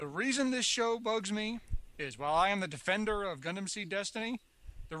reason this show bugs me is while I am the defender of Gundam Seed Destiny,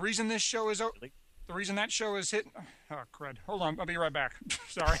 the reason this show is the reason that show is hit. Oh crud! Hold on, I'll be right back.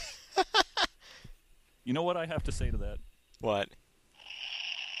 Sorry. You know what I have to say to that? What?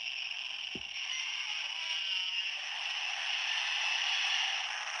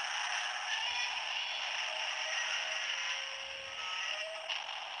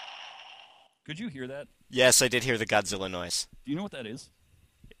 Could you hear that? Yes, I did hear the Godzilla noise. Do you know what that is?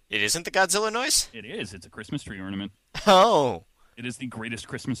 It isn't the Godzilla noise? It is. It's a Christmas tree ornament. Oh! It is the greatest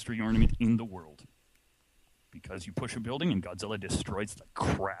Christmas tree ornament in the world. Because you push a building and Godzilla destroys the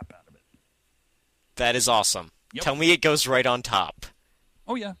crap out of it. That is awesome. Yep. Tell me it goes right on top.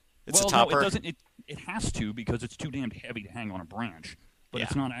 Oh, yeah. It's well, a topper? No, it doesn't. It has to because it's too damned heavy to hang on a branch. But Yeah.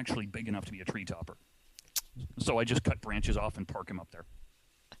 it's not actually big enough to be a tree topper. So I just cut branches off and park him up there.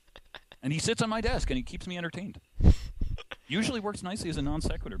 And he sits on my desk and he keeps me entertained. Usually works nicely as a non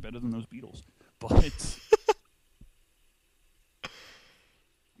sequitur, better than those Beatles. But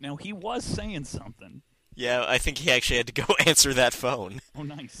now he was saying something. Yeah, I think he actually had to go answer that phone. Oh,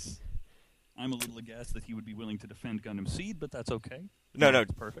 nice. I'm a little aghast that he would be willing to defend Gundam Seed, but that's okay. No.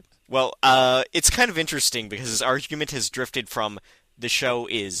 It's perfect. Well, it's kind of interesting because his argument has drifted from the show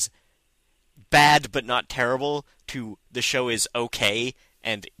is bad but not terrible to the show is okay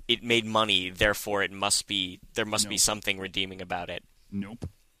and it made money, therefore there must be something redeeming about it. Nope.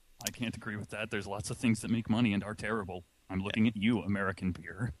 I can't agree with that. There's lots of things that make money and are terrible. I'm looking at you, American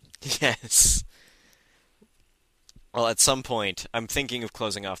beer. Yes. Well, at some point, I'm thinking of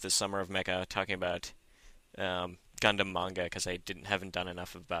closing off this Summer of Mecha talking about Gundam manga because I haven't done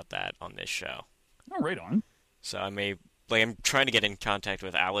enough about that on this show. Oh, right on. So I'm trying to get in contact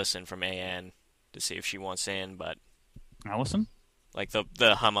with Allison from AN to see if she wants in, but Allison? like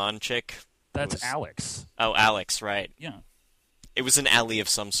the Haman chick. That's Alex. Oh, Alex, right. Yeah. It was an alley of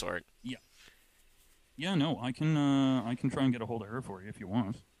some sort. Yeah. Yeah, no, I can try and get a hold of her for you if you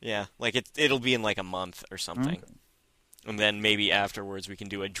want. Yeah, like it'll be in like a month or something. Okay. And then maybe afterwards we can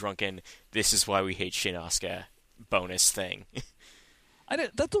do a drunken "This is why we hate Shin Asuka" bonus thing.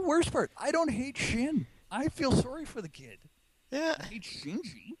 That's the worst part. I don't hate Shin. I feel sorry for the kid. Yeah. I hate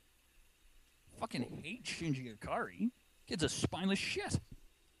Shinji. Fucking hate Shinji Ikari. Kid's a spineless shit.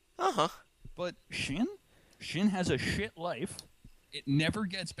 Uh-huh. But Shin has a shit life. It never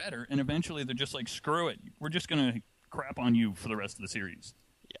gets better, and eventually they're just like, screw it. We're just going to crap on you for the rest of the series.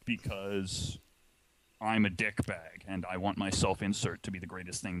 Yeah. Because I'm a dickbag, and I want my self-insert to be the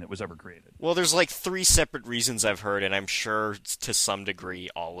greatest thing that was ever created. Well, there's like 3 separate reasons I've heard, and I'm sure to some degree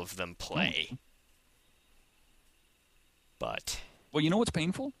all of them play. Mm. But... Well, you know what's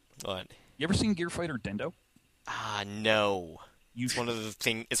painful? What? You ever seen Gear Fighter Dendo? No. It's one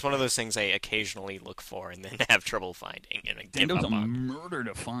of those things I occasionally look for and then have trouble finding. And I give Dendo's up a on. murder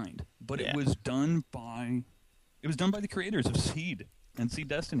to find, but Yeah. it was done by the creators of Seed and Seed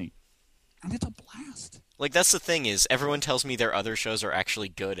Destiny, and it's a blast. Like, that's the thing is, everyone tells me their other shows are actually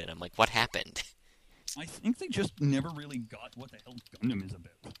good, and I'm like, what happened? I think they just never really got what the hell Gundam is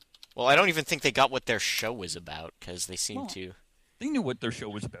about. Well, I don't even think they got what their show was about, because they seem to... They knew what their show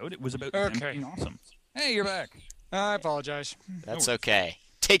was about. It was about them being awesome. Hey, you're back. I apologize. That's okay.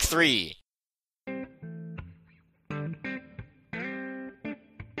 Take 3.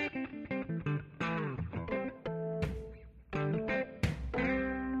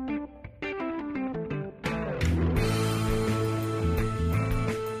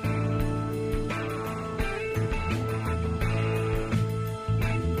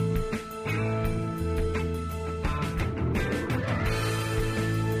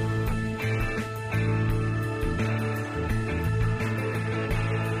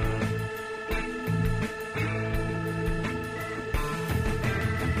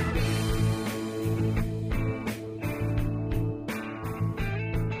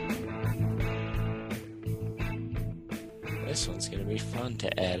 This one's gonna be fun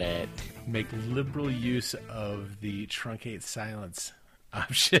to edit. Make liberal use of the truncate silence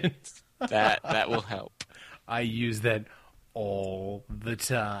options. That will help. I use that all the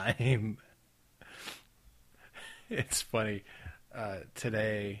time. It's funny.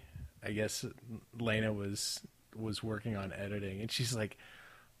 Today, I guess Lena was working on editing, and she's like,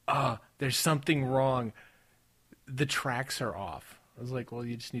 there's something wrong. The tracks are off. I was like, well,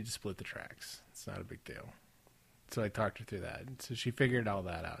 you just need to split the tracks. It's not a big deal. So I talked her through that. So she figured all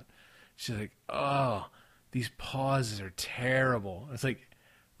that out. She's like, oh, these pauses are terrible. I was like,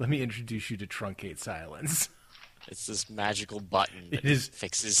 let me introduce you to truncate silence. It's this magical button that fixes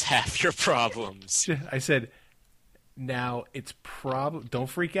fixes half your problems. I said, now it's don't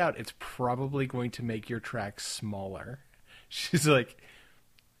freak out. It's probably going to make your tracks smaller. She's like,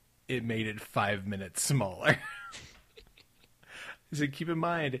 it made it 5 minutes smaller. So keep in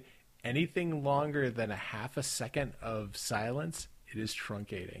mind, anything longer than a half a second of silence, it is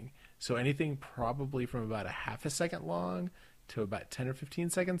truncating. So anything probably from about a half a second long to about 10 or 15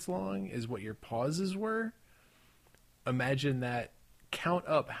 seconds long is what your pauses were. Imagine that. Count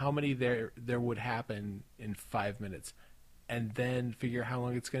up how many there would happen in 5 minutes, and then figure how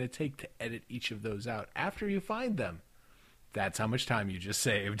long it's going to take to edit each of those out after you find them. That's how much time you just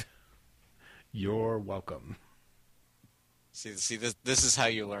saved. You're welcome. See, this is how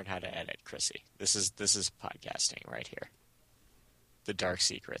you learn how to edit, Krissy. This is podcasting right here. The dark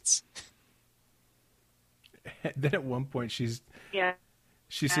secrets. Then at one point she says,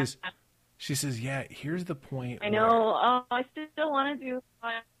 yeah, here's the point. I know. I still want to do a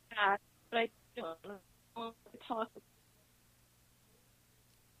podcast, but I don't want to talk.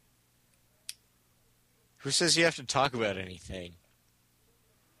 Who says you have to talk about anything?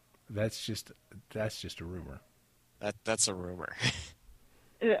 That's just a rumor. That's a rumor.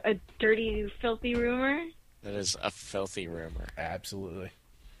 A dirty, filthy rumor? That is a filthy rumor. Absolutely.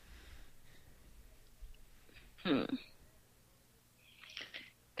 Because,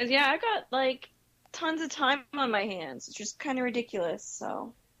 yeah, I got, like, tons of time on my hands. It's just kind of ridiculous,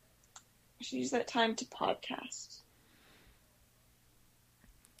 so I should use that time to podcast.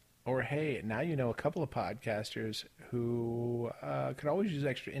 Or, hey, now you know a couple of podcasters who could always use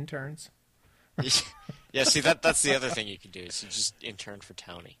extra interns. Yeah, see, that's the other thing you can do is you just intern for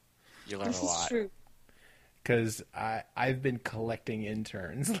Tony. You learn a lot. This is true. Because I've been collecting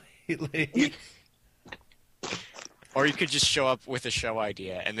interns lately. Or you could just show up with a show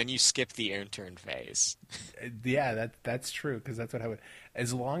idea, and then you skip the intern phase. Yeah, that's true, because that's what I would...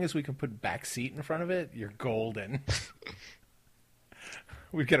 As long as we can put backseat in front of it, you're golden.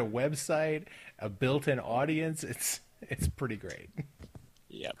 We've got a website, a built-in audience. It's pretty great.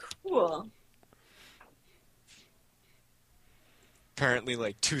 Yep. Cool. Apparently,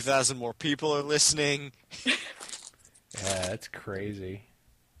 like, 2,000 more people are listening. Yeah, that's crazy.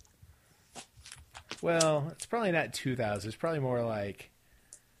 Well, it's probably not 2,000. It's probably more like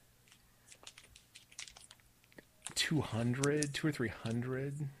 200, 200 or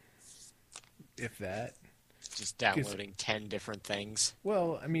 300, if that. Just downloading 10 different things.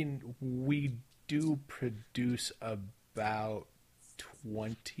 Well, I mean, we do produce about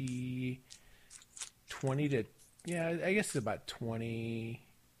 20 to... Yeah, I guess it's about 20...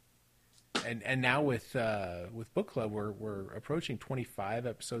 And now with Book Club, we're approaching 25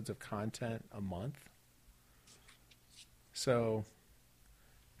 episodes of content a month. So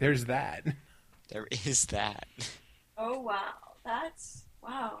there's that. There is that. Oh, wow. That's...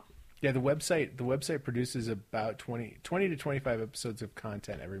 Wow. Yeah, the website produces about 20 to 25 episodes of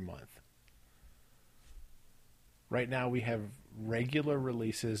content every month. Right now we have regular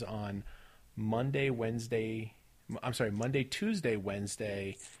releases on Monday, Tuesday,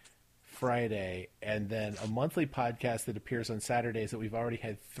 Wednesday, Friday, and then a monthly podcast that appears on Saturdays that we've already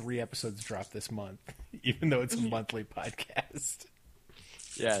had 3 episodes drop this month, even though it's a monthly podcast.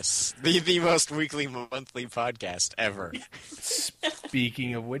 Yes, the most weekly monthly podcast ever.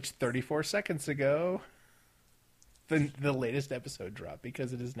 Speaking of which, 34 seconds ago, the latest episode dropped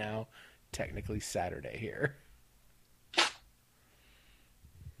because it is now technically Saturday here.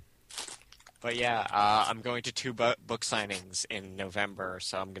 But yeah, I'm going to 2 book signings in November,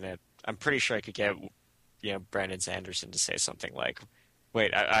 so I'm pretty sure I could get, Brandon Sanderson to say something like,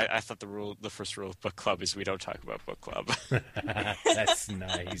 "Wait, I thought the first rule of book club is we don't talk about book club." That's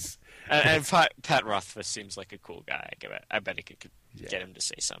nice. and Pat Rothfuss seems like a cool guy. I bet I could get him to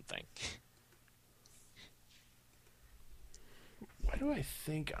say something. Why do I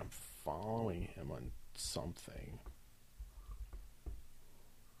think I'm following him on something?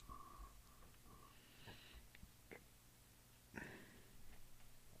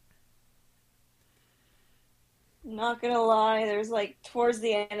 Not gonna lie, there's like towards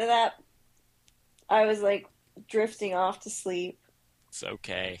the end of that, I was like drifting off to sleep. It's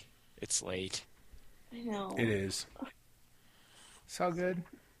okay. It's late. I know. It is. It's all good.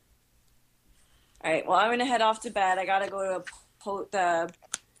 All right. Well, I'm gonna head off to bed. I gotta go to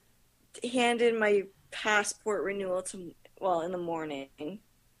hand in my passport renewal in the morning.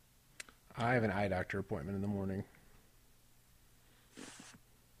 I have an eye doctor appointment in the morning.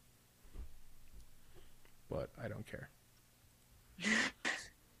 But I don't care.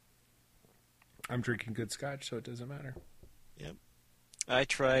 I'm drinking good scotch, so it doesn't matter. Yep. I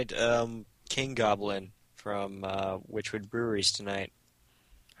tried King Goblin from Witchwood Breweries tonight.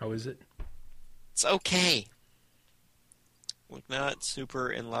 How is it? It's okay. I'm not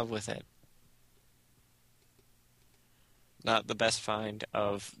super in love with it. not the best find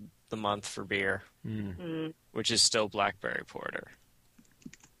of the month for beer, which is still Blackberry Porter.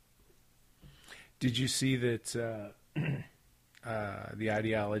 Did you see that the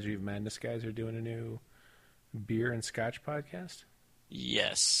Ideology of Madness guys are doing a new beer and scotch podcast?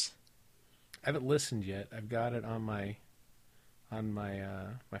 Yes. I haven't listened yet. I've got it on my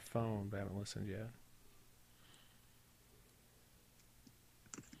my phone, but I haven't listened yet.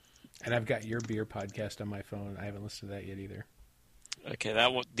 And I've got your beer podcast on my phone. I haven't listened to that yet either. Okay,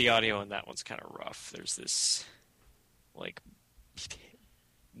 the audio on that one's kind of rough. There's this like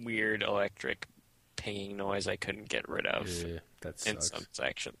weird electric pinging noise I couldn't get rid of That sucks. in some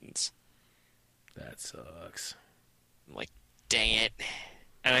sections. That sucks. I'm like, dang it.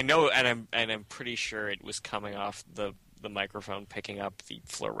 And I know, and I'm pretty sure it was coming off the microphone picking up the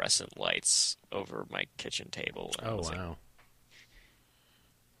fluorescent lights over my kitchen table. And Oh, I was wow.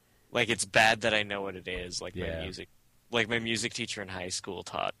 Like, it's bad that I know what it is. Like, Yeah. my music teacher in high school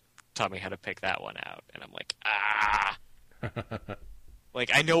taught me how to pick that one out. And I'm like, ah!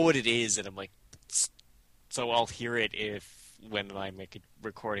 Like, I know what it is, and I'm like, so I'll hear it when I make a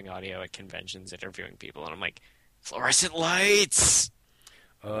recording audio at conventions interviewing people, and I'm like, fluorescent lights!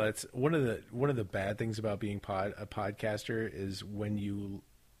 It's one of the bad things about being a podcaster is when you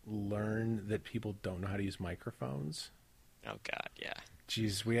learn that people don't know how to use microphones. Oh, God, yeah.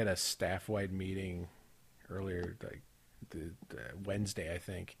 Jeez, we had a staff-wide meeting earlier, like the Wednesday, I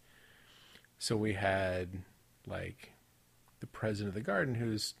think. So we had like the president of the garden,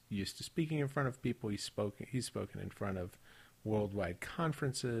 who's used to speaking in front of people. He's spoken in front of worldwide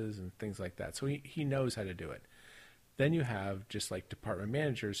conferences and things like that. So he knows how to do it. Then you have just like department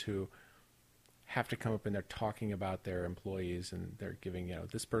managers who have to come up and they're talking about their employees, and they're giving,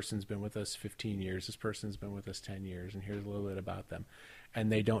 this person's been with us 15 years, this person's been with us 10 years, and here's a little bit about them.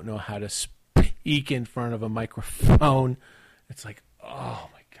 And they don't know how to speak in front of a microphone. It's like, oh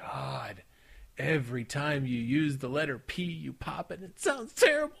my God. Every time you use the letter P, you pop it. It sounds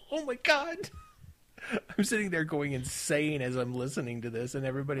terrible. Oh my God. I'm sitting there going insane as I'm listening to this, and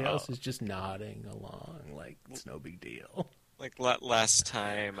everybody else is just nodding along like it's no big deal. Like, last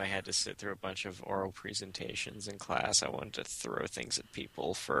time I had to sit through a bunch of oral presentations in class, I wanted to throw things at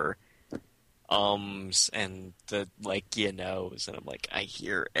people for and the, and I'm like, I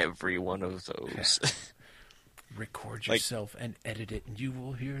hear every one of those. Record yourself and edit it, and you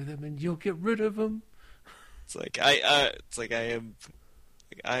will hear them, and you'll get rid of them. It's like I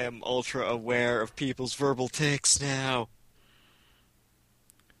am ultra aware of people's verbal tics now.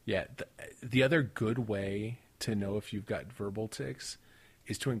 Yeah, the other good way to know if you've got verbal tics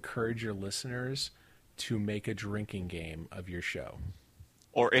is to encourage your listeners to make a drinking game of your show.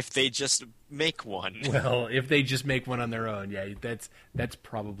 Or if they just make one. Well, if they just make one on their own, yeah, that's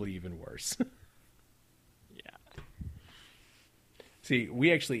probably even worse. Yeah. See,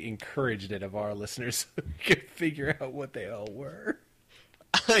 we actually encouraged it of our listeners so we could figure out what they all were.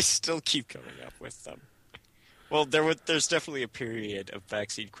 I still keep coming up with them. Well, there's definitely a period of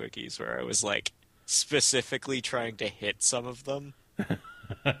Backseat Quickies where I was like specifically trying to hit some of them.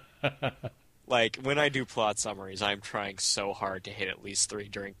 Like, when I do plot summaries, I'm trying so hard to hit at least 3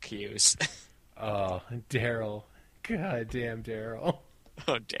 drink cues. Oh, Daryl. God damn, Daryl.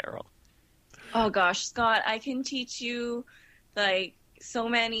 Oh, Daryl. Oh gosh, Scott, I can teach you like so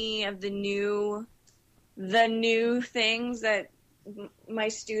many of the new things that my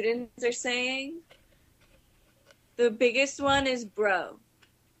students are saying. The biggest one is bro.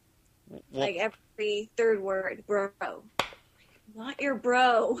 Like every third word, bro. Not your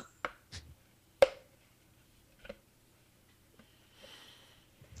bro.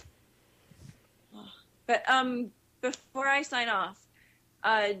 But before I sign off,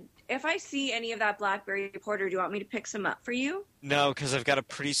 if I see any of that Blackberry Porter, do you want me to pick some up for you? No, because I've got a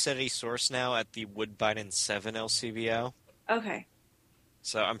pretty steady source now at the Woodbine 7 LCBO. Okay.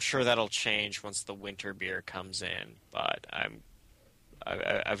 So I'm sure that'll change once the winter beer comes in. But I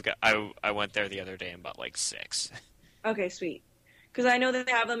went there the other day and bought like 6. Okay, sweet. Because I know that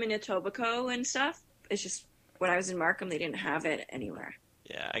they have them in Etobicoke and stuff. It's just when I was in Markham, they didn't have it anywhere.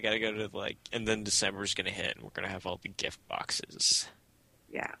 Yeah, I gotta go to and then December's gonna hit, and we're gonna have all the gift boxes.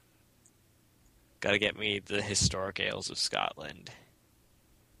 Yeah. Gotta get me the historic ales of Scotland.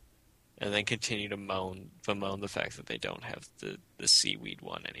 And then continue to bemoan the fact that they don't have the seaweed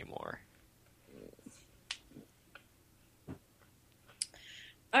one anymore.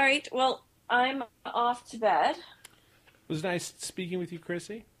 All right, well, I'm off to bed. It was nice speaking with you,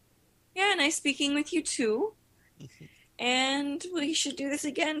 Krissy. Yeah, nice speaking with you too. And we should do this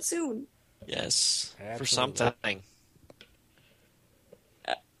again soon. Yes, Absolutely. for something.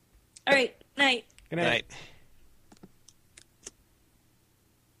 All right, night. Good night. Night.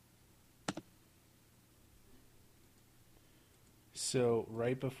 So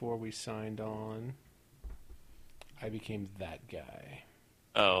right before we signed on, I became that guy.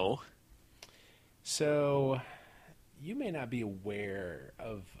 Oh. So you may not be aware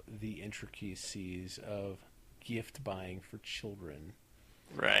of the intricacies of gift buying for children,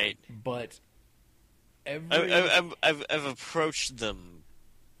 Right. but I've approached them.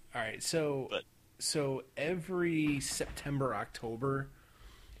 All right, so But every September, October,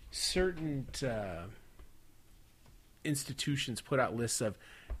 certain institutions put out lists of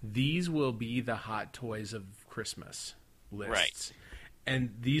these will be the hot toys of Christmas lists. Right.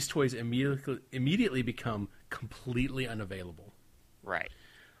 And these toys immediately become completely unavailable. Right.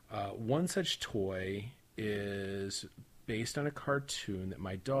 One such toy is based on a cartoon that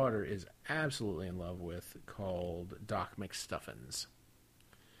my daughter is absolutely in love with called Doc McStuffins.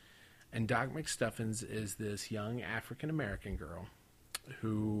 And Doc McStuffins is this young African-American girl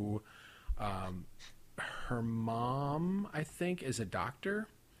who her mom, I think, is a doctor.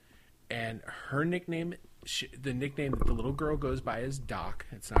 And her nickname, the nickname that the little girl goes by is Doc.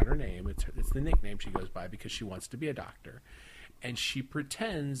 It's not her name. It's the nickname she goes by because she wants to be a doctor. And she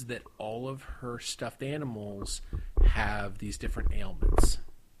pretends that all of her stuffed animals have these different ailments.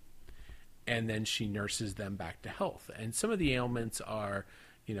 And then she nurses them back to health. And some of the ailments are,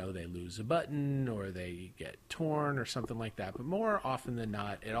 they lose a button or they get torn or something like that. But more often than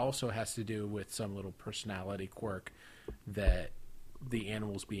not, it also has to do with some little personality quirk that the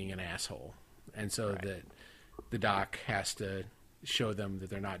animal's being an asshole. And so that the doc has to show them that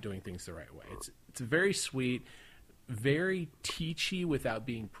they're not doing things the right way. It's a very sweet, very teachy without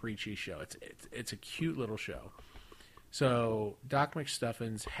being preachy show. It's a cute little show. So Doc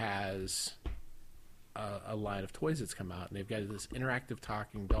McStuffins has a line of toys that's come out, and they've got this interactive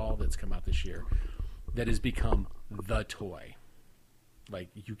talking doll that's come out this year that has become the toy. Like,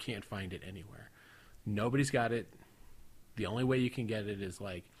 you can't find it anywhere. Nobody's got it. The only way you can get it is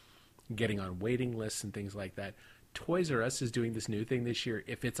like getting on waiting lists and things like that. Toys R Us is doing this new thing this year.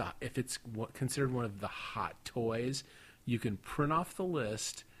 If it's considered one of the hot toys, you can print off the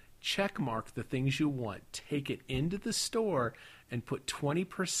list, check mark the things you want, take it into the store, and put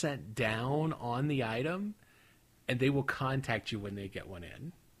 20% down on the item, and they will contact you when they get one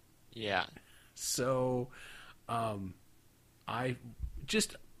in. Yeah. So, I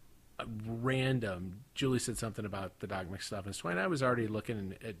just random. Julie said something about the Doc McStuffins toy, and I was already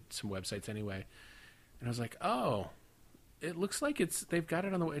looking at some websites anyway, and I was like, oh. It looks like they've got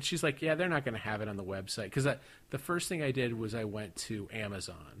it on the website. And she's like, yeah, they're not going to have it on the website. Because the first thing I did was I went to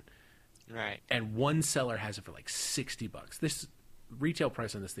Amazon. Right. And one seller has it for like $60. This retail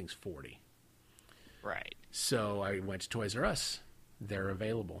price on this thing's $40. Right. So I went to Toys R Us. They're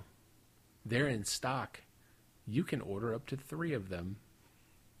available. They're in stock. You can order up to 3 of them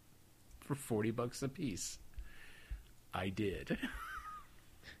for $40 a piece. I did.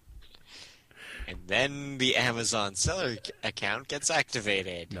 And then the Amazon seller account gets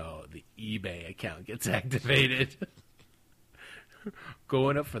activated. No, the eBay account gets activated.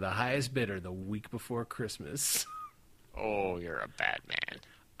 Going up for the highest bidder the week before Christmas. Oh, you're a bad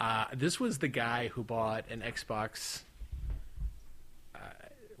man. This was the guy who bought an Xbox,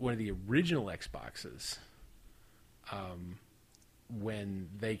 one of the original Xboxes, when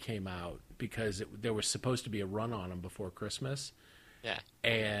they came out, because there was supposed to be a run on them before Christmas. Yeah.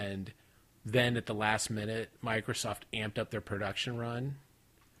 And then at the last minute, Microsoft amped up their production run,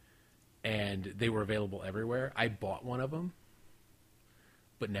 and they were available everywhere. I bought one of them,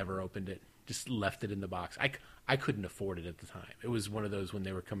 but never opened it. Just left it in the box. I couldn't afford it at the time. It was one of those when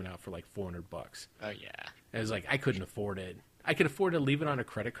they were coming out for like $400. Oh, yeah. And it was like, I couldn't afford it. I could afford to leave it on a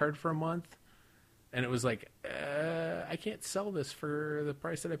credit card for a month, and it was like, I can't sell this for the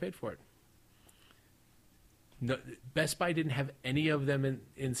price that I paid for it. No, Best Buy didn't have any of them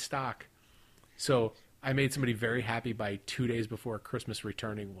in stock. So I made somebody very happy by 2 days before Christmas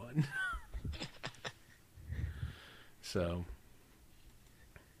returning one. So.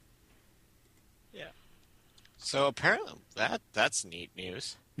 Yeah. So apparently that's neat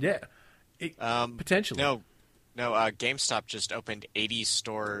news. Yeah. Potentially. No, GameStop just opened 80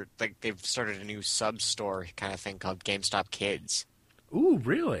 store, like they've started a new sub-store kind of thing called GameStop Kids. Ooh,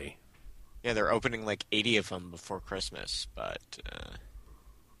 really? Yeah, they're opening like 80 of them before Christmas, but...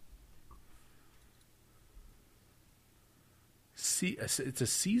 It's a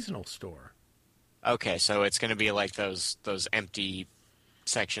seasonal store. Okay, so it's going to be like those empty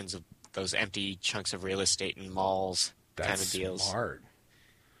sections of those empty chunks of real estate in malls kind of deals. Smart.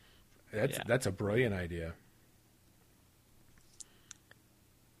 That's a brilliant idea.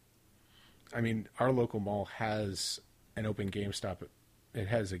 I mean, our local mall has an open GameStop. It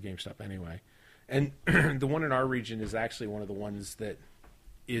has a GameStop anyway, And the one in our region is actually one of the ones that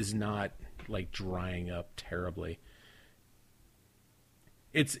is not like drying up terribly.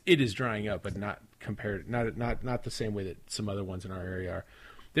 It is drying up, but not compared, not the same way that some other ones in our area are.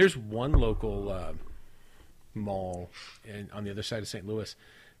 There's one local mall on the other side of St. Louis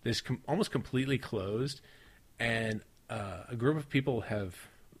that's almost completely closed, and a group of people have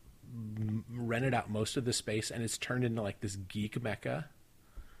rented out most of the space, and it's turned into like this geek mecca.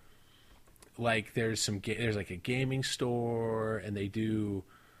 Like there's like a gaming store, and they do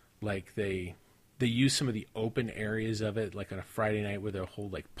like they use some of the open areas of it, like on a Friday night where they'll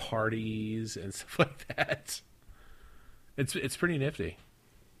hold like parties and stuff like that. It's pretty nifty.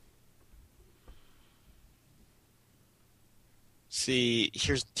 See,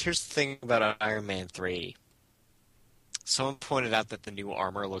 here's the thing about Iron Man 3. Someone pointed out that the new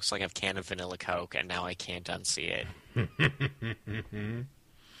armor looks like a can of vanilla Coke, and now I can't unsee it.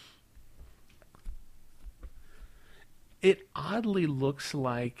 It oddly looks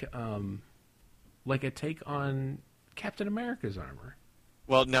like a take on Captain America's armor.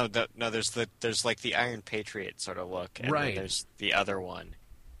 Well, no, there's like the Iron Patriot sort of look, and right. Then there's the other one.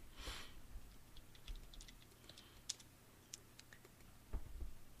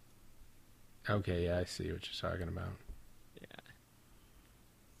 Okay, yeah, I see what you're talking about.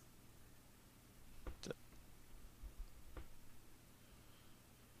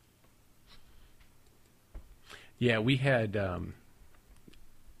 Yeah, we had.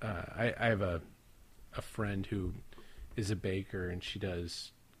 I have a friend who is a baker, and she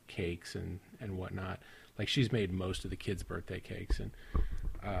does cakes and whatnot. Like she's made most of the kids' birthday cakes, and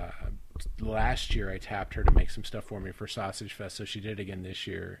last year I tapped her to make some stuff for me for Sausage Fest, so she did it again this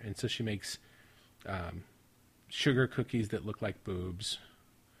year. And so she makes sugar cookies that look like boobs,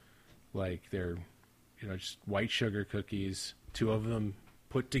 like they're just white sugar cookies, two of them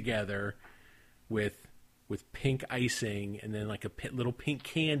put together with pink icing, and then like a little pink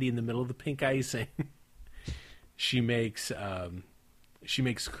candy in the middle of the pink icing. She makes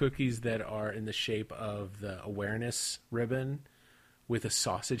cookies that are in the shape of the awareness ribbon with a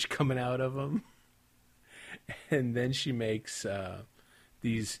sausage coming out of them. And then she makes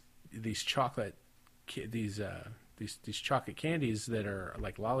these chocolate candies that are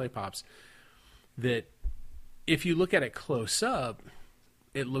like lollipops that if you look at it close up,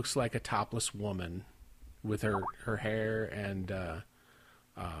 it looks like a topless woman with her hair and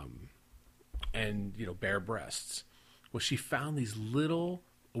bare breasts. Well, she found these little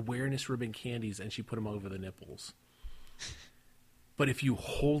awareness ribbon candies and she put them over the nipples. But if you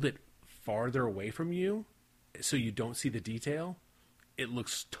hold it farther away from you, so you don't see the detail, it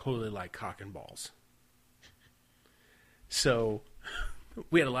looks totally like cock and balls. So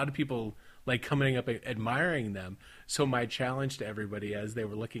we had a lot of people like coming up admiring them. So my challenge to everybody as they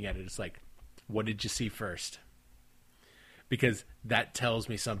were looking at it is like, what did you see first? Because that tells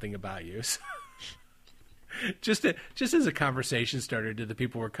me something about you. just as a conversation starter to the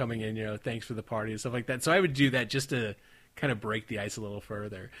people who were coming in, thanks for the party and stuff like that. So I would do that just to kind of break the ice a little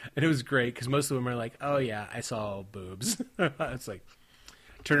further. And it was great because most of them are like, oh yeah, I saw boobs. It's like,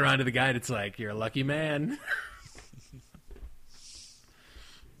 turn around to the guy and it's like, you're a lucky man.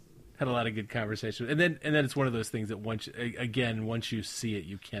 Had a lot of good conversation. And then it's one of those things that once you see it,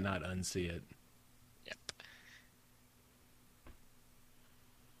 you cannot unsee it.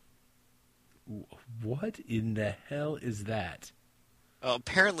 What in the hell is that? Well,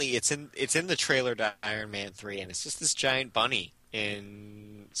 apparently it's in the trailer to Iron Man 3, and it's just this giant bunny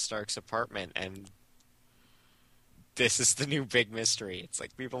in Stark's apartment, and this is the new big mystery. It's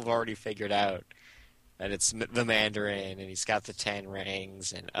like people have already figured out that it's the Mandarin, and he's got the 10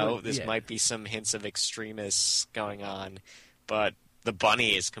 rings, and might be some hints of extremists going on, but the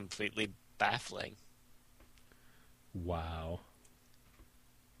bunny is completely baffling. Wow.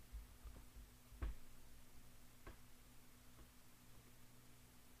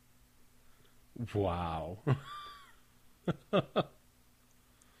 Wow.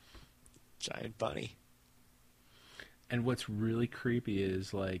 Giant bunny. And what's really creepy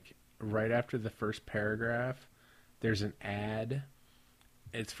is like right after the first paragraph, there's an ad.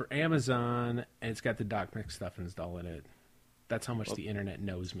 It's for Amazon, and it's got the Doc McStuffins doll in it. That's how much the internet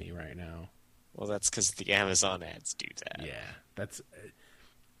knows me right now. Well, that's because the Amazon ads do that. Yeah, that's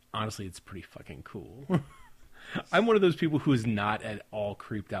honestly, it's pretty fucking cool. I'm one of those people who is not at all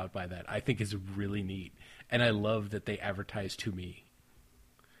creeped out by that. I think it's really neat, and I love that they advertise to me.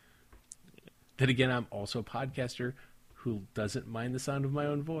 Then again, I'm also a podcaster who doesn't mind the sound of my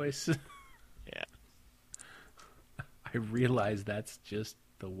own voice. Yeah. I realize that's just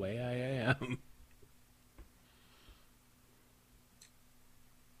the way I am.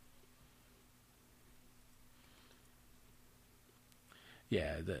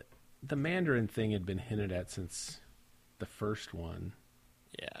 Yeah, the Mandarin thing had been hinted at since the first one.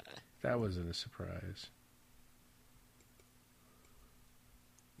 Yeah. That wasn't a surprise.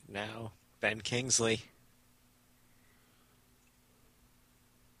 Now, Ben Kingsley.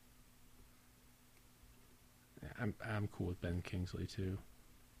 I'm cool with Ben Kingsley too.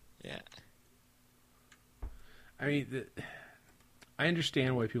 Yeah. I mean, I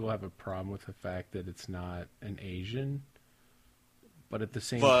understand why people have a problem with the fact that it's not an Asian, but at the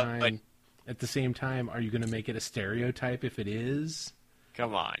same time, are you going to make it a stereotype if it is?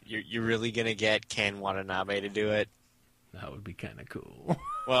 Come on, you're really gonna get Ken Watanabe to do it? That would be kind of cool.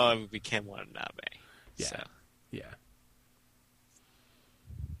 Well, it would be Ken Watanabe. Yeah. So. Yeah.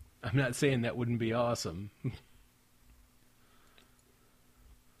 I'm not saying that wouldn't be awesome.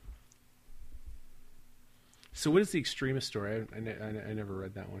 So what is the Extremist story? I never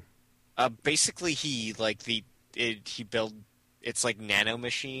read that one. Basically, he built it's like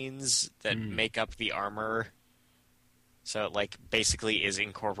nanomachines that make up the armor. So it like basically is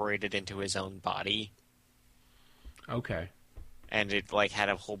incorporated into his own body. Okay. And it like had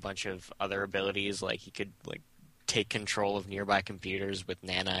a whole bunch of other abilities, like he could like take control of nearby computers with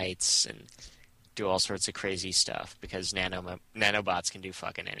nanites and do all sorts of crazy stuff because nanobots can do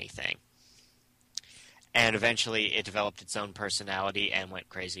fucking anything. And eventually it developed its own personality and went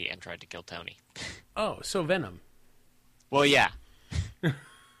crazy and tried to kill Tony. Oh, so Venom. Well, yeah. Kinda.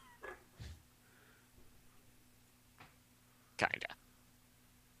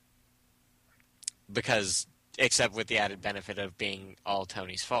 Because, except with the added benefit of being all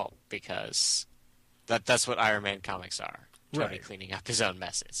Tony's fault, because that's what Iron Man comics are. Tony cleaning up his own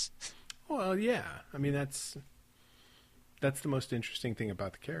messes. Well, yeah. I mean, that's the most interesting thing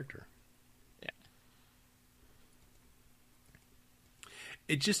about the character.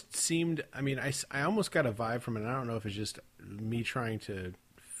 It just seemed, I mean, I almost got a vibe from it. I don't know if it's just me trying to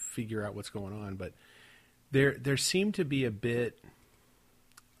figure out what's going on, but there seemed to be a bit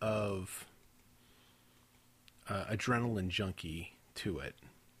of adrenaline junkie to it.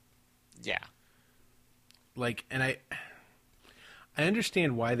 Yeah. Like, and I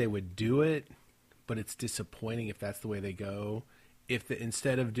understand why they would do it, but it's disappointing if that's the way they go.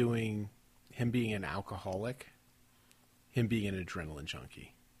 Instead of doing him being an alcoholic, him being an adrenaline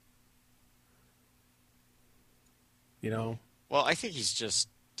junkie. You know? Well, I think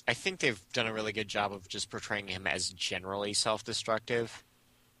they've done a really good job of just portraying him as generally self-destructive.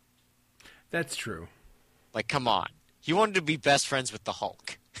 That's true. Like, come on. He wanted to be best friends with the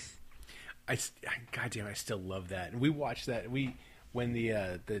Hulk. Goddamn, I still love that. And we watched that. When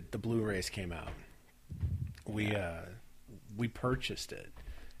the Blu-rays came out, we purchased it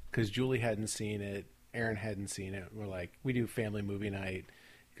because Julie hadn't seen it. Aaron hadn't seen it. We're like, we do family movie night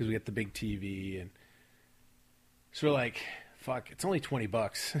because we get the big TV, and so we're like, fuck, it's only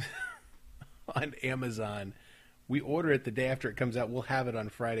 $20 on Amazon. We order it the day after it comes out. We'll have it on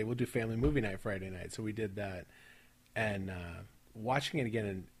Friday. We'll do family movie night Friday night. So we did that, and watching it again,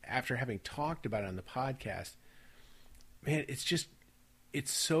 and after having talked about it on the podcast, man,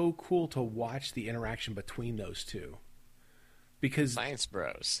 it's so cool to watch the interaction between those two because Science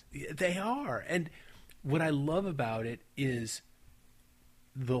bros. They are, and what I love about it is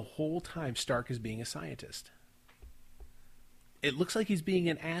the whole time Stark is being a scientist. It looks like he's being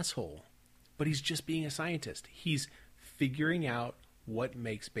an asshole, but he's just being a scientist. He's figuring out what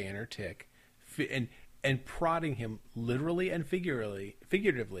makes Banner tick and prodding him literally and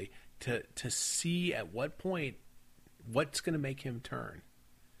figuratively to see at what point what's going to make him turn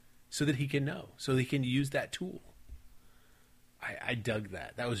so that he can know, so that he can use that tool. I dug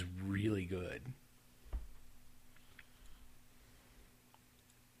that. That was really good.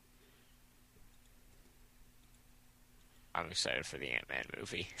 I'm excited for the Ant-Man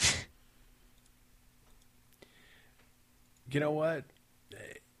movie. You know what?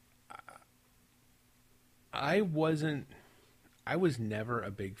 I was never a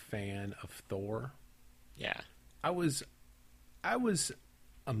big fan of Thor. Yeah. I was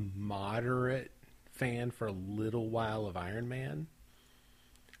a moderate fan for a little while of Iron Man.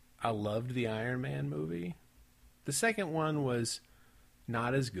 I loved the Iron Man movie. The second one was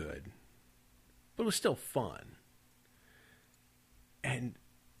not as good, but it was still fun. And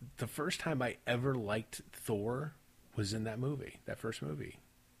the first time I ever liked Thor was in that movie, that first movie.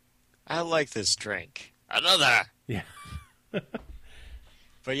 I like this drink. Another! Yeah.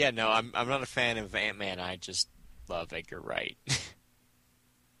 But yeah, no, I'm not a fan of Ant-Man. I just love Edgar Wright.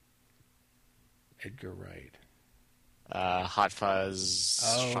 Edgar Wright. Hot Fuzz,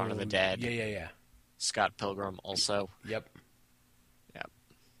 Shaun of the Dead. Yeah. Scott Pilgrim also. Yep.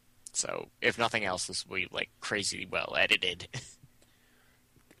 So, if nothing else, this will be, like, crazy well edited.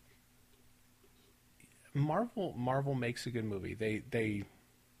 Marvel makes a good movie.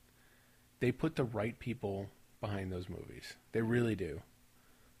 They put the right people behind those movies. They really do.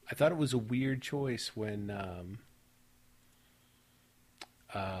 I thought it was a weird choice when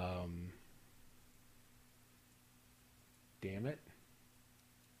damn it,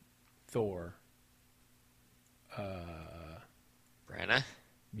 Thor. Branagh?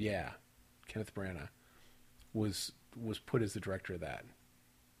 Yeah, Kenneth Branagh was put as the director of that.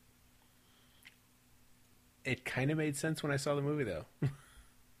 It kind of made sense when I saw the movie, though.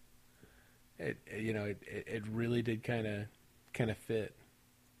 It really did kind of fit.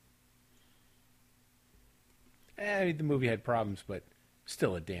 I mean, the movie had problems, but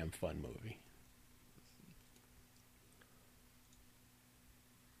still a damn fun movie.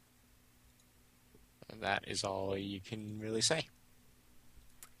 That is all you can really say.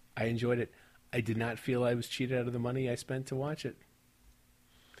 I enjoyed it. I did not feel I was cheated out of the money I spent to watch it.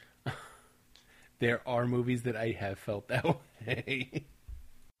 There are movies that I have felt that way.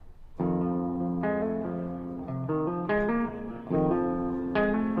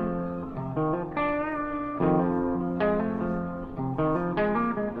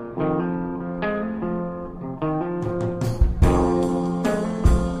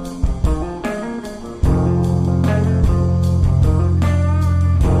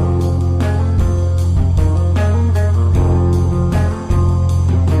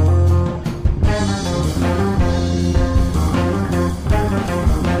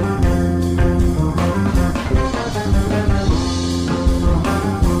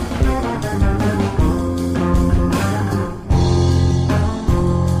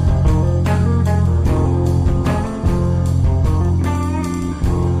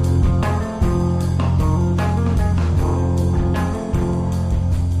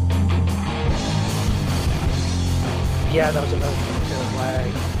 Yeah, that was another reason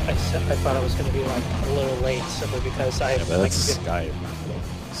why I thought I was going to be like a little late, simply because I. Yeah, but that's Skype.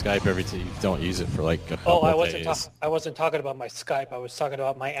 Skype every time you don't use it for like a couple days. I wasn't talking about my Skype. I was talking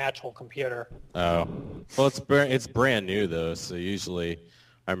about my actual computer. Oh, well, it's brand new though. So usually,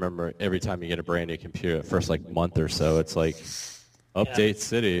 I remember every time you get a brand new computer, the first like month or so, it's like update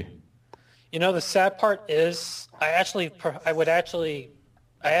city. You know, the sad part is I actually prefer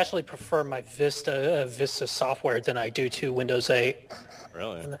my Vista software than I do to Windows 8.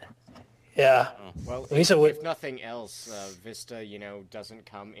 Really? Yeah. Oh. Well, if nothing else, Vista, doesn't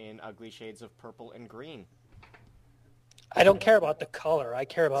come in ugly shades of purple and green. I don't care about the color. I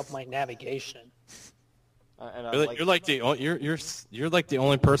care about my navigation. You're like the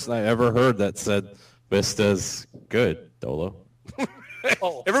only person I ever heard that said Vista's good, Dollow.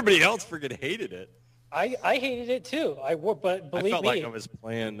 Oh. Everybody else freaking hated it. I hated it too. But believe me, I felt like I was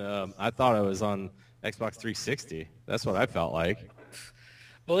playing. I thought I was on Xbox 360. That's what I felt like.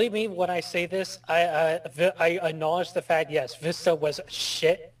 Believe me when I say this. I acknowledge the fact. Yes, Vista was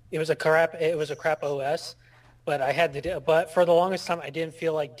shit. It was a crap OS. But for the longest time, I didn't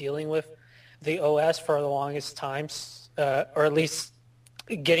feel like dealing with the OS for the longest times, or at least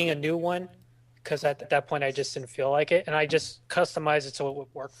getting a new one, because at that point I just didn't feel like it, and I just customized it so it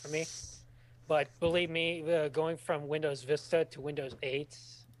would work for me. But believe me, going from Windows Vista to Windows 8,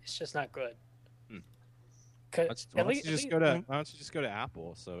 it's just not good. Why don't you just go to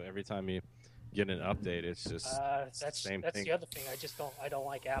Apple? So every time you get an update, it's just same that's thing. the other thing. I don't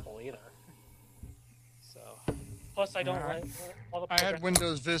like Apple either. So plus I don't like all the. I had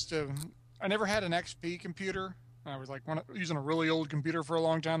Windows Vista. I never had an XP computer. I was like using a really old computer for a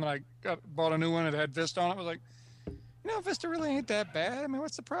long time, and I bought a new one that had Vista on it. I was like, Vista really ain't that bad. I mean,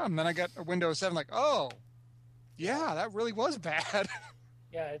 what's the problem? Then I got a Windows 7, like, oh, yeah, that really was bad.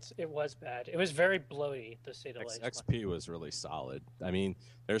 Yeah, it was bad. It was very bloaty, to say the least. XP was really solid. I mean,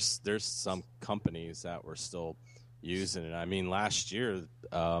 there's some companies that were still using it. I mean, last year,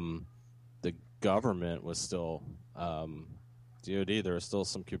 the government was still DoD. There were still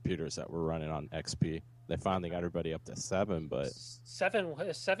some computers that were running on XP. They finally got everybody up to 7, but 7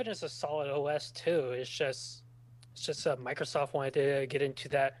 is a solid OS too. It's just Microsoft wanted to get into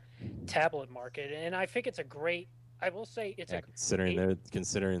that tablet market, and I think it's a great. I will say it's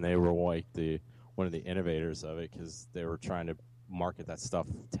considering they were like one of the innovators of it, because they were trying to market that stuff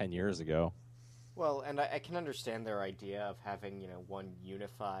 10 years ago. Well, and I can understand their idea of having one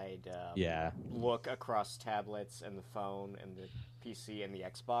unified look across tablets and the phone and the PC and the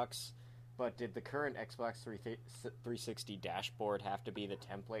Xbox. But did the current Xbox 360 dashboard have to be the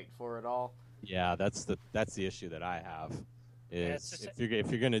template for it all? Yeah, that's the issue that I have. Is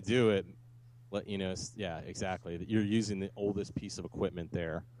if you're gonna do it, exactly. That you're using the oldest piece of equipment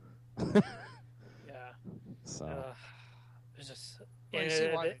there. Yeah. So Well, you see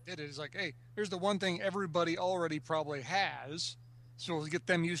why they did it. It's like, hey, here's the one thing everybody already probably has, so we'll get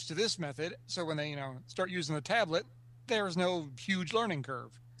them used to this method. So when they, start using the tablet, there's no huge learning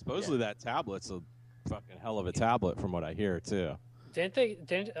curve. Supposedly that tablet's a fucking hell of a tablet, from what I hear too.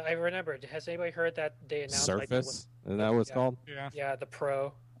 Didn't I remember? Has anybody heard that they announced Surface? Isn't that what it's called? Yeah. Yeah, the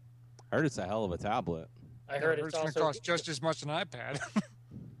Pro. I heard it's a hell of a tablet. I heard it's going also to cost just as much as an iPad.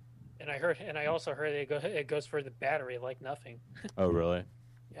 and I also heard it goes for the battery like nothing. Oh, really?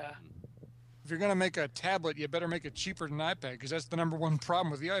 Yeah. If you're going to make a tablet, you better make it cheaper than an iPad, because that's the number one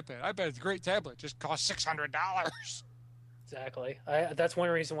problem with the iPad. iPad is a great tablet, just costs $600. Exactly. That's one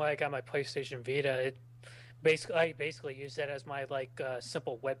reason why I got my PlayStation Vita. I basically use that as my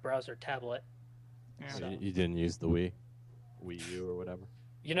simple web browser tablet. Yeah. So you didn't use the Wii U or whatever?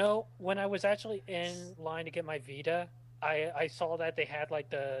 When I was actually in line to get my Vita, I saw that they had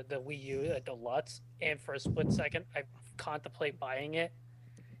the Wii U Deluxe, and for a split second I contemplate buying it.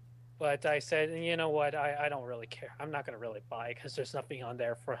 But I said, you know what, I don't really care. I'm not going to really buy it because there's nothing on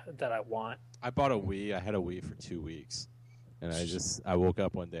there that I want. I bought a Wii. I had a Wii for 2 weeks. And I woke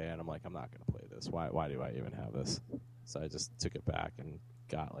up one day and I'm like, I'm not going to play this. Why do I even have this? So I just took it back and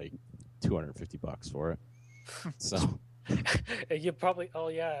got $250 for it. So you probably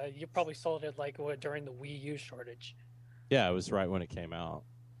sold it during the Wii U shortage. Yeah, it was right when it came out.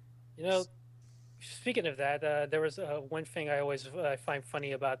 Speaking of that, there was one thing I always find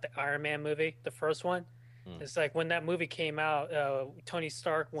funny about the Iron Man movie, the first one. It's like when that movie came out, Tony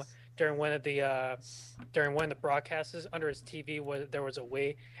Stark during one of the broadcasts under his TV there was a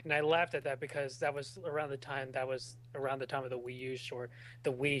Wii, and I laughed at that because that was around the time of the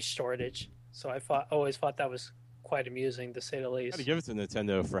Wii shortage. So I always thought that was quite amusing, to say the least. Got to give it to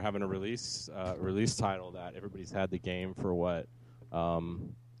Nintendo for having a release title that everybody's had the game for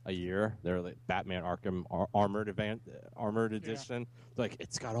a year. They're like Batman Arkham Armored Edition. Yeah.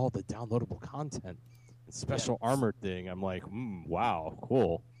 It's got all the downloadable content. Special armored thing. I'm like, wow,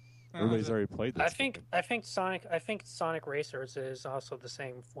 cool. Everybody's already played this. I think Sonic Racers is also the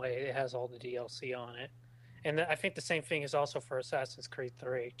same way. It has all the DLC on it, and I think the same thing is also for Assassin's Creed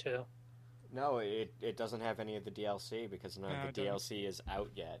 3 too. No, it doesn't have any of the DLC because none of the DLC is out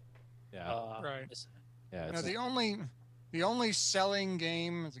yet. Yeah, right. Yeah. The only selling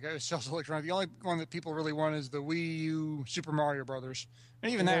game, the guy who sells electronics, the only one that people really want is the Wii U Super Mario Brothers.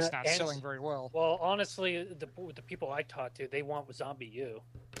 And even that's not selling very well. Well, honestly, the people I talked to, they want Zombie U.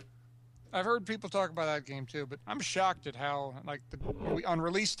 I've heard people talk about that game too, but I'm shocked at how, on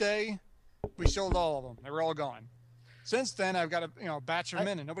release day, we sold all of them. They were all gone. Since then, I've got a batch of them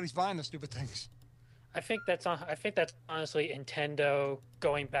in, and nobody's buying the stupid things. I think that's honestly Nintendo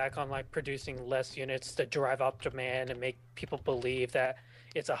going back on producing less units to drive up demand and make people believe that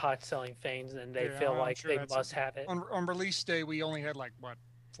it's a hot selling thing, and they feel like they must have it. On release day, we only had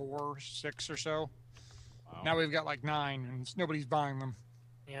 4, 6 or so. Wow. Now we've got 9, and nobody's buying them.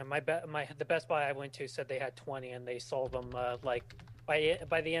 Yeah, the Best Buy I went to said they had 20, and they sold them by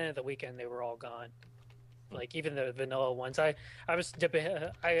the end of the weekend they were all gone. Even the vanilla ones, I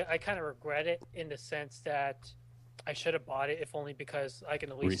kind of regret it in the sense that I should have bought it, if only because I can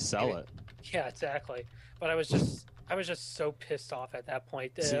at least resell it. Yeah, exactly. But I was just so pissed off at that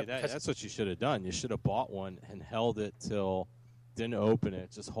point. See, that's what you should have done. You should have bought one and held it didn't open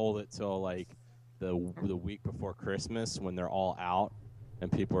it, just hold it till the week before Christmas when they're all out and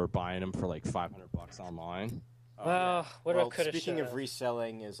people are buying them for $500 online. Speaking of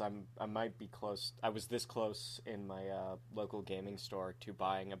reselling, I might be close. I was this close in my local gaming store to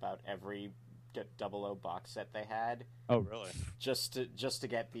buying about every Dollow box set they had. Oh, really? Just to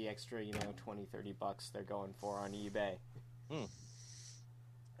get the extra, $20-$30 they're going for on eBay.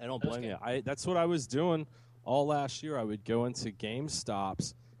 I don't blame you. That's what I was doing all last year. I would go into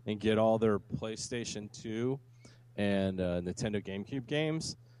GameStops and get all their PlayStation 2 and Nintendo GameCube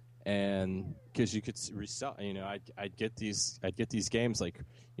games. And because you could resell, I'd get these games when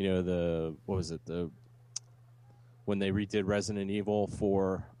they redid Resident Evil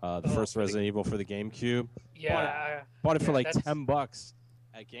for the first Resident Evil for the GameCube. Yeah, bought it for $10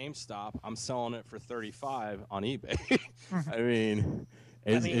 at GameStop. I'm selling it for $35 on eBay.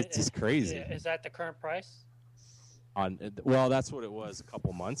 It's just crazy. Is that the current price? Well, that's what it was a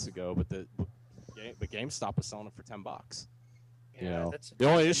couple months ago, but the GameStop was selling it for $10. Yeah, the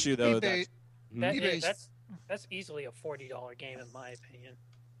only issue though that's easily a $40 game in my opinion.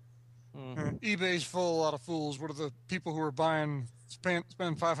 eBay's full of a lot of fools. What are the people who are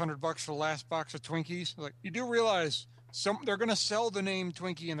spending $500 for the last box of Twinkies? You do realize they're going to sell the name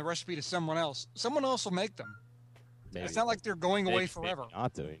Twinkie and the recipe to someone else. Someone else will make them. Maybe. It's not like they're going away forever. Maybe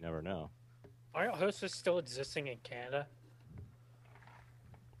not to. You never know. Aren't Hostess still existing in Canada?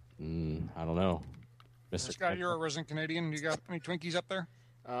 I don't know. Mr. Scott, you're a resident Canadian. You got any Twinkies up there?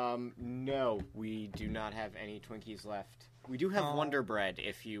 No, we do not have any Twinkies left. We do have Wonder Bread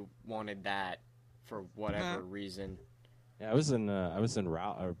if you wanted that for whatever reason. Yeah, I was in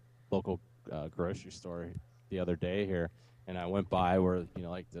a local grocery store the other day here, and I went by where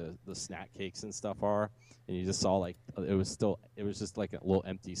like the snack cakes and stuff are, and you just saw like it was just like a little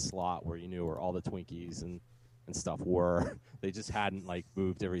empty slot where you knew where all the Twinkies and stuff were. They just hadn't like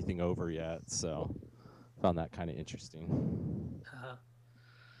moved everything over yet, so found that kind of interesting.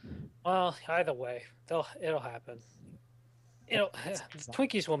 Well, either way, it'll happen.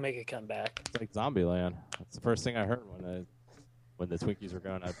 Twinkies will make a comeback. It's like Zombieland. That's the first thing I heard when the Twinkies were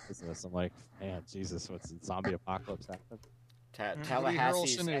going out of business. I'm like, man, Jesus, what's the zombie apocalypse happen? Woody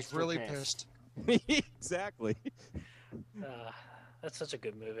Tallahassee's Harrelson is extra really pissed. Exactly. That's such a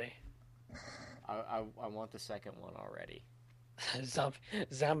good movie. I want the second one already.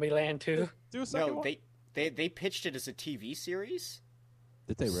 Zombieland 2? Do a second one? They pitched it as a TV series.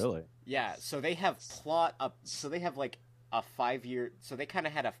 Did they really? Yeah, so they have so they have like a 5-year, so they kind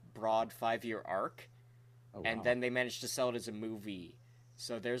of had a broad 5-year arc, and then they managed to sell it as a movie.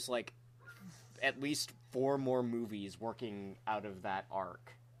 So there's like at least 4 more movies working out of that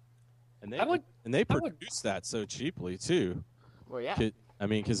arc. And they produced that so cheaply too. Well, yeah. I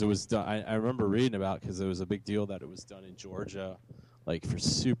mean, because it was done. I remember reading about because it was a big deal that it was done in Georgia, like for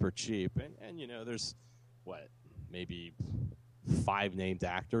super cheap. And there's maybe 5 named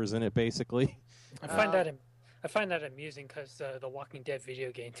actors in it basically. I find that amusing because the Walking Dead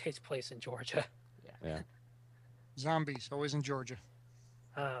video game takes place in Georgia. Yeah. Zombies, always in Georgia.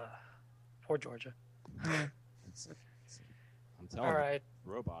 Poor Georgia. I'm telling All right.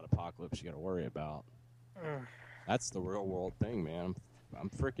 you, robot apocalypse you got to worry about. That's the real world thing, man. I'm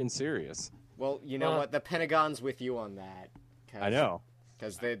freaking serious. Well, you know what? The Pentagon's with you on that. I know.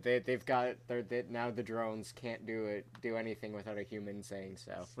 Because they've got now the drones can't do anything without a human saying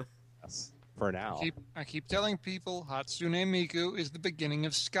so. Yes. For now. I keep telling people Hatsune Miku is the beginning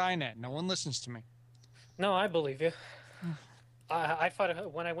of Skynet. No one listens to me. No, I believe you. I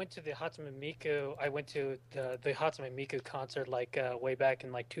thought when I went to the Hatsune Miku, I went to the Hatsune Miku concert way back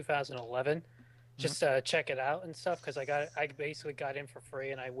in 2011, just to check it out and stuff because I basically got in for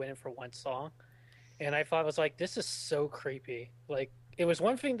free and I went in for one song, and I thought I was like, this is so creepy. Like it was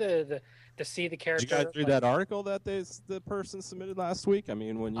one thing to see the character. Did you guys read that article that the person submitted last week? I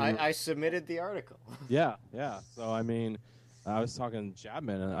mean, when I submitted the article. Yeah. So I mean, I was talking to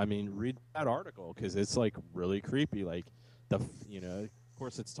Chapman, and I mean, read that article because it's like really creepy. Like of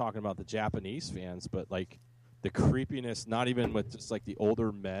course, it's talking about the Japanese fans, but like the creepiness, not even with just like the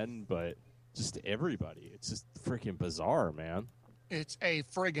older men, but just everybody. It's just freaking bizarre, man. It's a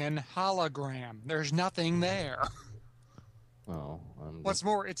friggin' hologram. There's nothing there. Oh, what's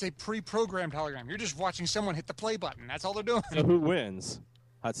more, it's a pre-programmed hologram. You're just watching someone hit the play button. That's all they're doing. So who wins,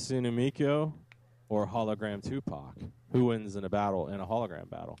 Hatsune Miku or hologram Tupac? Who wins in a hologram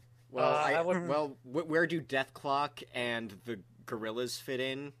battle? Well, where do Deathclock and the gorillas fit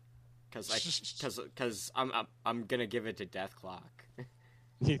in? Because I'm gonna give it to Deathclock.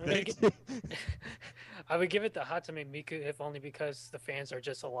 You think? I would give it to Hatsune Miku if only because the fans are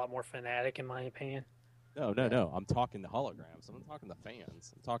just a lot more fanatic, in my opinion. No. I'm talking the holograms. I'm not talking the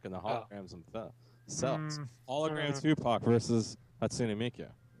fans. I'm talking the holograms themselves. Hologram Tupac versus Hatsune Miku.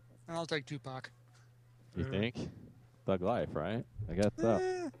 I'll take Tupac. You think? Thug life, right? I guess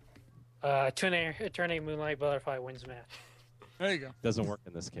so. Turning Moonlight Butterfly wins match. There you go. Doesn't work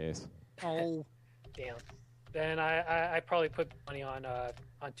in this case. Oh. Damn. Then I probably put money on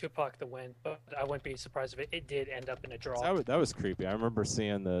Tupac to win, but I wouldn't be surprised if it did end up in a draw. That was creepy. I remember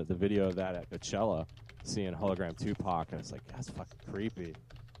seeing the video of that at Coachella, seeing hologram Tupac, and it's like, that's fucking creepy.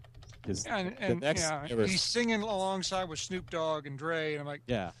 He's singing alongside with Snoop Dogg and Dre, and I'm like,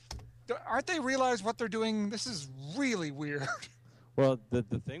 yeah. Aren't they realize what they're doing? This is really weird. Well, the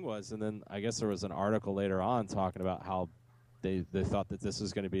thing was, and then I guess there was an article later on talking about how they thought that this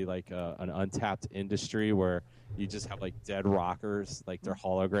was going to be like an untapped industry where you just have like dead rockers, like their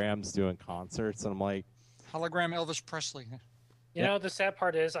holograms doing concerts, and I'm like, hologram Elvis Presley. You know, the sad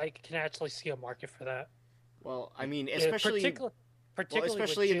part is I can actually see a market for that. Well, I mean, especially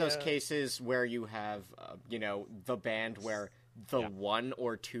in those cases where you have, the band where the 1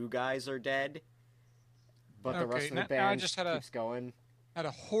 or 2 guys are dead, but the rest of the band keeps going. Had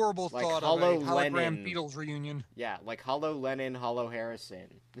a horrible thought of a hologram Beatles reunion. Yeah, like Hollow Lennon, Hollow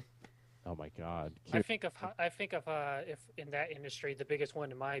Harrison. Oh my God! I think of if in that industry, the biggest one,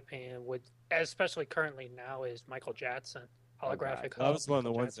 in my opinion, would, especially currently now, is Michael Jackson. Holographic. That was one of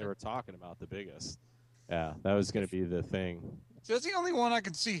the ones they were talking about, the biggest. Yeah, that was going to be the thing. So that's the only one I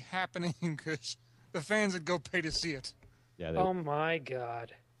can see happening because the fans would go pay to see it. Yeah. Oh my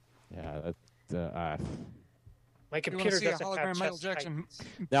god. Yeah. My You want to computer see a doesn't have hologram Michael chest Jackson?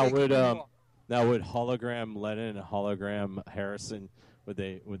 tightness. Now fake would moonwalk. now would hologram Lennon and hologram Harrison would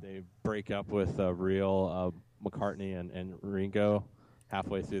they break up with real McCartney and Ringo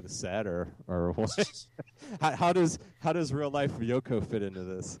halfway through the set or what? how does real life Yoko fit into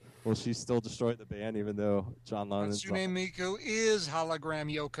this? Will she still destroy the band even though John Lennon's Hatsune Miku is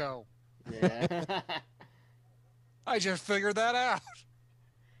hologram Yoko. Yeah. I just figured that out.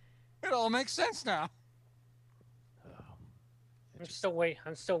 It all makes sense now. I'm still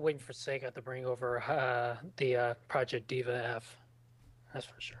waiting for Sega to bring over the Project Diva F. That's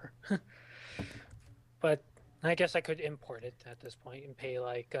for sure. But I guess I could import it at this point and pay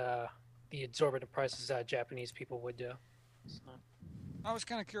like the exorbitant prices that Japanese people would do. So. I was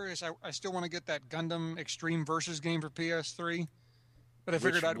kind of curious. I still want to get that Gundam Extreme Versus game for PS3, but I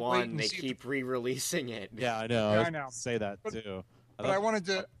figured I'd wait and they see. keep re-releasing it. Yeah, I know. Yeah, I I know. say that But- too. But I wanted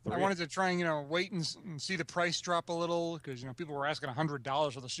to Three. try and wait and see the price drop a little because people were asking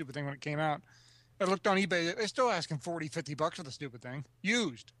 $100 for the stupid thing when it came out. I looked on eBay; they're still asking $40-$50 for the stupid thing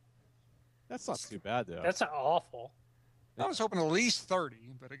used. That's not too bad though. That's not awful. I was hoping at least 30,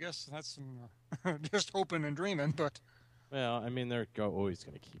 but I guess that's just hoping and dreaming. But Well, I mean, they're always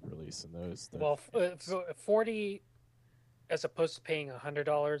going to keep releasing those. Well, 40 as opposed to paying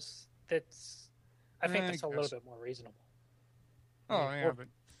 $100, I think that's a little bit more reasonable. oh yeah, but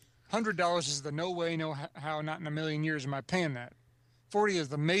 $100 is the no way, no how, not in a million years am I paying that. 40 is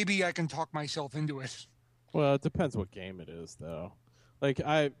the maybe I can talk myself into it. Well, it depends what game it is, though. Like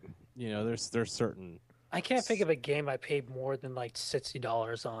there's certain. I can't think of a game I paid more than like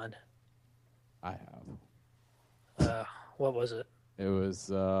 $60 on. I have. What was it? It was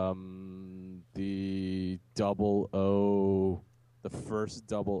the the first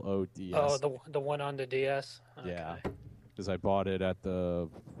 00 DS. Oh, the one on the DS. Okay. Yeah, because I bought it at the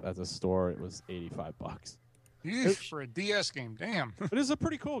store. It was $85. Yeesh, for a DS game, damn. But it's a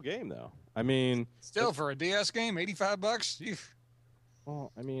pretty cool game, though. I mean, Still, for a DS game, $85. Yeesh.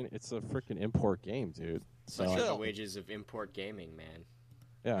 well, I mean, it's a freaking import game, dude. So Such are the Still. wages of import gaming, man.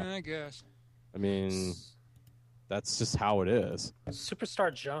 yeah, I guess. I mean, that's just how it is.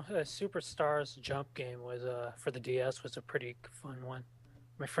 Superstars Jump game was for the DS was a pretty fun one.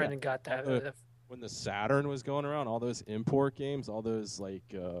 My friend got that. When the Saturn was going around, all those import games, all those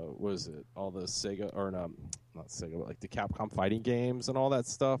what was it? All the Sega or not Sega, but like the Capcom fighting games and all that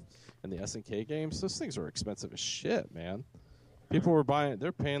stuff, and the SNK games. Those things were expensive as shit, man. People were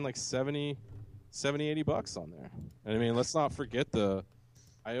they're paying like $70, $80 on there. And I mean, let's not forget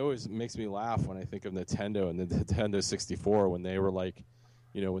it always makes me laugh when I think of Nintendo and the Nintendo 64 when they were like,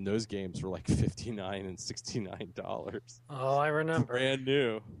 when those games were like $59 and $69. Oh, I remember. Brand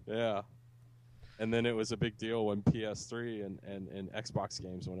new, yeah. And then it was a big deal when PS3 and Xbox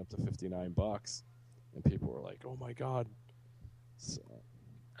games went up to $59, and people were like, "Oh my god!" So,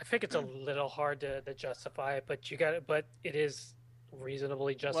 I think it's a little hard to justify it, but but it is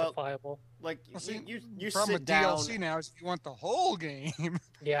reasonably justifiable. Like Well, see, you problem sit with down. DLC now is if you want the whole game,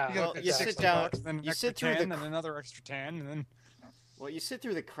 Yeah, you gotta pay you $60, sit down- then an you extra sit through 10, the and another extra 10, and then Well, you sit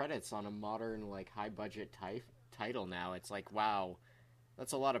through the credits on a modern, like, high-budget title now. It's like, wow,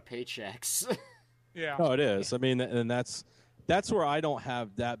 that's a lot of paychecks. yeah. no, it is. I mean, and that's where I don't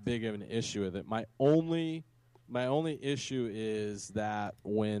have that big of an issue with it. My only issue is that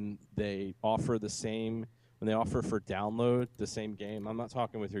when they offer for download the same game, I'm not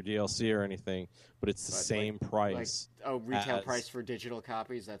talking with your DLC or anything, but it's the same price. Retail as- price for digital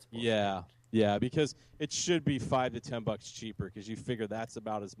copies? That's bullshit. Yeah, because it should be $5 to $10 cheaper because you figure that's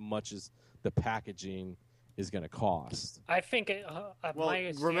about as much as the packaging is going to cost. I think Well, my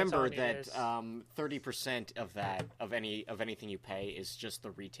stance remember on it that is- 30% of that of anything you pay is just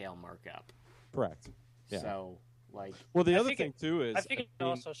the retail markup. Correct. Yeah. So, like, Well, the I other think thing too is I think it I mean,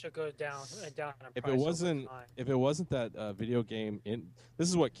 also should go down in if price it over wasn't time. that video game this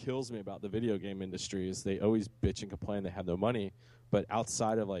is what kills me about the video game industry is they always bitch and complain they have no money, but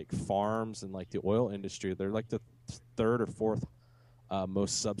outside of like farms and like the oil industry, they're like the third or fourth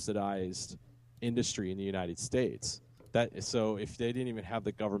most subsidized industry in the United States. So if they didn't even have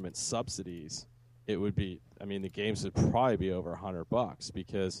the government subsidies, it would be, I mean, the games would probably be over $100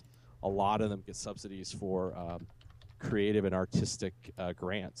 because a lot of them get subsidies for creative and artistic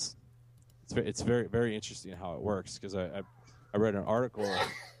grants. It's very, very interesting how it works because I read an article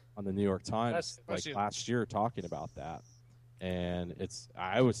on the New York Times last year talking about that, and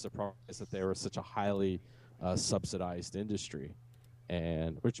I was surprised that they were such a highly subsidized industry,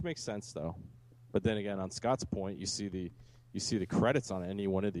 and which makes sense though. But then again, on Scott's point, you see the credits on any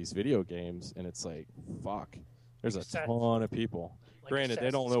one of these video games, and it's like, fuck, there's a ton of people. Like Granted, they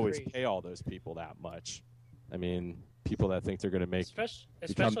don't Assassin's always Creed. pay all those people that much. I mean, people that think they're going to become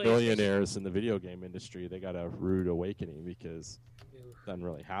Especially millionaires in the video game industry, they got a rude awakening because it doesn't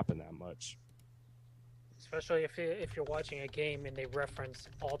really happen that much. Especially if you're watching a game and they reference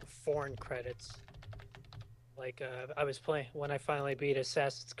all the foreign credits. Like I was playing when I finally beat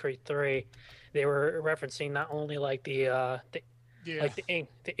Assassin's Creed 3, they were referencing not only like the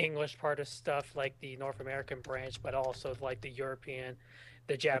English part of stuff, like the North American branch, but also like the European,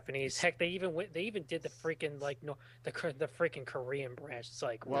 the Japanese. Heck, they even did the freaking the freaking Korean branch. It's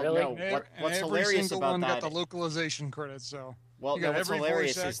like, Well, really? no, what's every hilarious single about one that? got the localization credits. So Well, you no, got what's every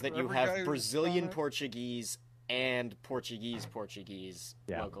hilarious voice is that actor, you every guy have who's Brazilian on it. Portuguese and Portuguese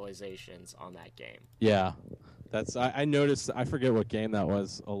localizations on that game. Yeah, that's I noticed. I forget what game that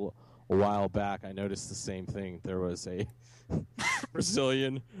was a while back. I noticed the same thing. There was a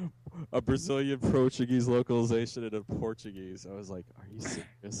Brazilian Portuguese localization and a Portuguese. I was like, "Are you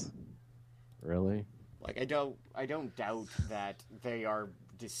serious? Really?" Like I don't doubt that they are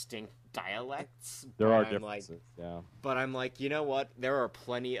distinct dialects. There but are I'm like, differences. Yeah. but I'm like, you know what? There are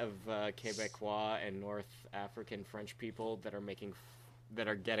plenty of Quebecois and North African French people that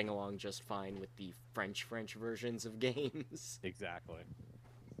are getting along just fine with the French versions of games. Exactly.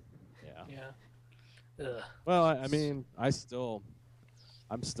 Yeah. Yeah. Ugh. Well, I mean, I'm still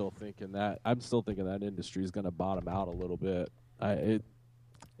thinking that industry is going to bottom out a little bit. It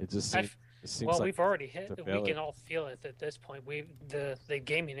just seems Well, like we've already hit. it's a We failure. can all feel it at this point. The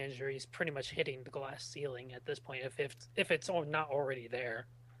gaming industry is pretty much hitting the glass ceiling at this point. If it's not already there.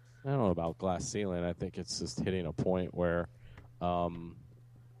 I don't know about glass ceiling. I think it's just hitting a point where a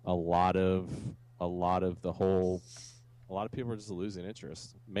lot of people are just losing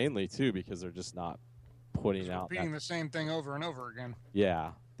interest. Mainly too because they're just not putting Just out repeating that. the same thing over and over again.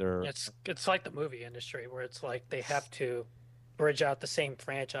 Yeah, they're It's like the movie industry where it's like they have to bridge out the same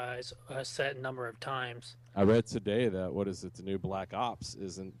franchise a set number of times. I read today that the new Black Ops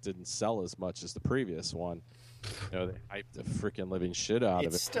didn't sell as much as the previous one. You know, they hyped the freaking living shit out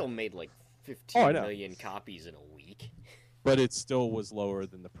of It's it. still made like I 15 know. million copies in a week. But it still was lower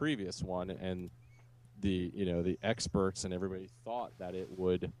than the previous one, and the experts and everybody thought that it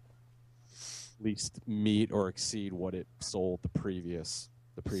would at least meet or exceed what it sold the previous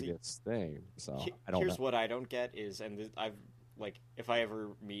thing. So I don't Here's know. what I don't get is, I've like, if I ever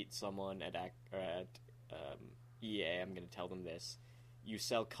meet someone at EA, I'm going to tell them this: you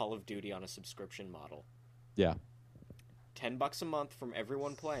sell Call of Duty on a subscription model. Yeah. $10 a month from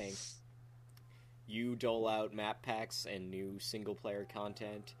everyone playing. You dole out map packs and new single player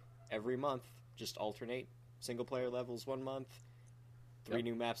content every month. Just alternate single player levels one month, 3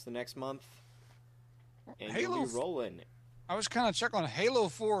 new maps the next month, and you'll be rolling. I was kind of checking on Halo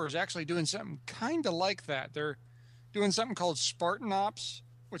 4 is actually doing something kind of like that. They're doing something called Spartan Ops,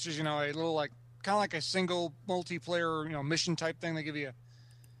 which is, a little like kind of like a single multiplayer, mission type thing. They give you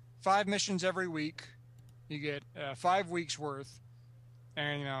 5 missions every week. You get 5 weeks worth.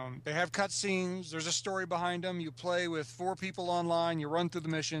 And, they have cutscenes. There's a story behind them. You play with 4 people online. You run through the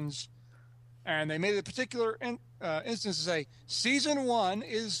missions. And they made a particular instance to say, Season 1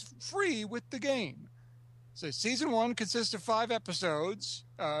 is free with the game. So Season 1 consists of 5 episodes,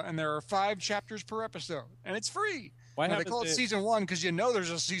 and there are 5 chapters per episode. And it's free. Why Now, they haven't call it they- Season 1 because there's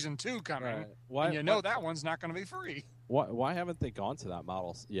a Season 2 coming. Right. Why, And why- that one's not going to be free. Why haven't they gone to that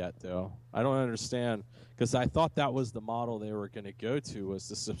model yet, though? I don't understand, because I thought that was the model they were going to go to, was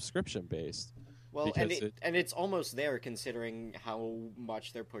the subscription-based. Well, Because and it's almost there considering how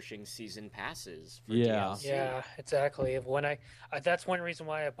much they're pushing season passes for Yeah. DLC. Yeah, exactly. When that's one reason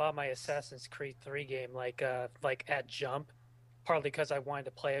why I bought my Assassin's Creed 3 game, like at Jump, partly because I wanted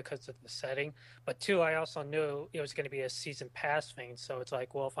to play it because of the setting, but 2, I also knew it was going to be a season pass thing. So it's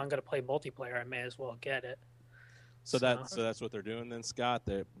like, well, if I'm going to play multiplayer, I may as well get it. So that's what they're doing then, Scott.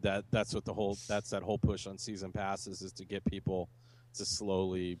 That's that whole push on season passes is to get people to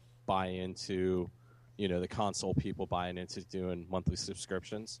slowly buy into, the console people buying into doing monthly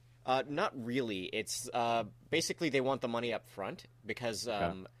subscriptions. Not really. It's basically they want the money up front because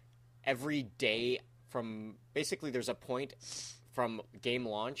every day there's a point from game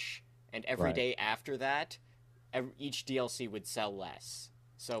launch, and every Right. day after that, each DLC would sell less.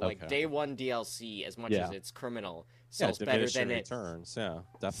 So like Okay. day 1 DLC, as much Yeah. as it's criminal, sells better diminishing than it returns. Yeah,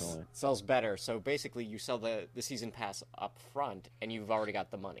 definitely. sells better. So basically, you sell the season pass up front, and you've already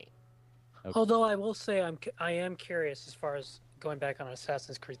got the money. Okay. Although I will say I am curious as far as going back on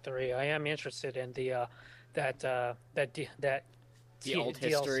Assassin's Creed 3. I am interested in the The old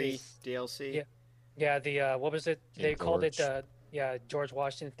history DLC. Yeah, the what was it? King They called it George. George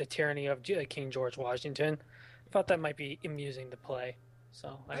Washington, the tyranny of King George Washington. I thought that might be amusing to play.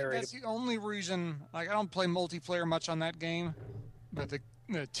 So I already. That's the only reason. Like, I don't play multiplayer much on that game, but the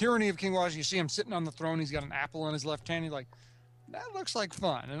tyranny of King Washington. You see him sitting on the throne. He's got an apple in his left hand. You're like, that looks like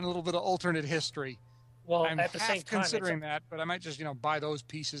fun and a little bit of alternate history. Well, I'm at the half same time, considering that, but I might just buy those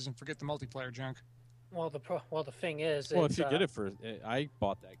pieces and forget the multiplayer junk. the thing is, Well, if you get it for, I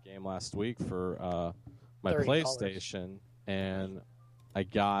bought that game last week for my $30. PlayStation, and I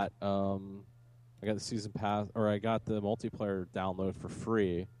got the season pass, or I got the multiplayer download for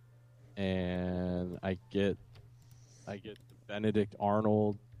free, and I get the Benedict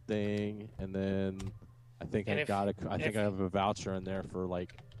Arnold thing, and then I think I have a voucher in there for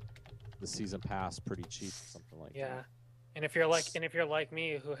like the season pass, pretty cheap, something like that. yeah. And if you're like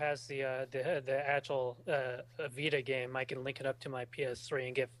me, who has the actual Vita game, I can link it up to my PS3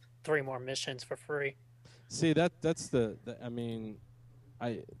 and get 3 more missions for free. See, that's I mean,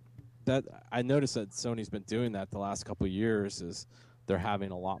 I noticed that Sony's been doing that the last couple of years. Is they're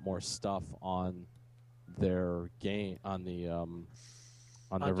having a lot more stuff on their game on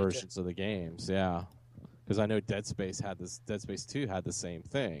their versions of the games. Yeah, because I know Dead Space 2 had the same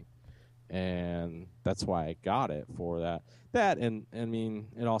thing, and that's why I got it for that. That and I mean,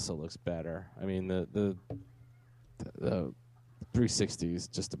 it also looks better. I mean, the 360 is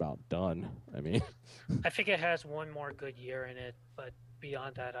just about done. I mean, I think it has one more good year in it, but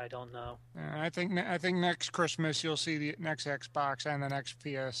beyond that, I don't know. I think next Christmas you'll see the next Xbox and the next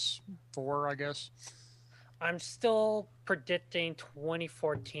PS4, I guess. I'm still predicting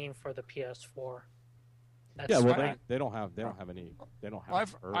 2014 for the PS4. Yeah, well, they don't have any. They don't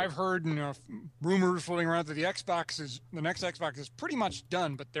have. I've heard rumors floating around that the next Xbox is pretty much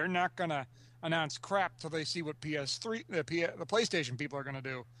done, but they're not gonna announce crap till they see what the PlayStation people are gonna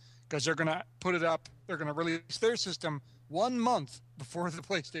do, because they're gonna put it up. They're gonna release their system 1 month before the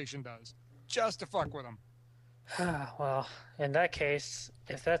PlayStation does, just to fuck with them. Well, in that case,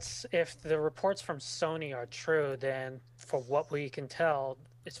 if the reports from Sony are true, then for what we can tell,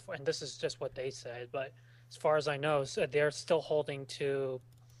 and this is just what they said, but as far as I know, they're still holding to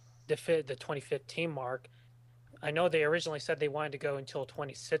the 2015 mark. I know they originally said they wanted to go until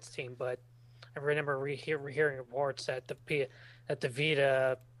 2016, but I remember hearing reports that the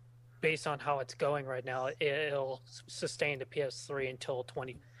Vita, based on how it's going right now, it'll sustain the PS3 until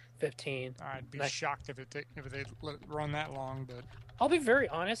 2015. I'd be shocked if they let it run that long, but I'll be very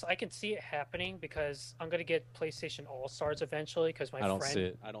honest. I can see it happening because I'm going to get PlayStation All Stars eventually. Because I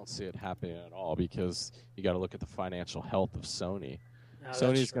don't see it happening at all, because you got to look at the financial health of Sony. No,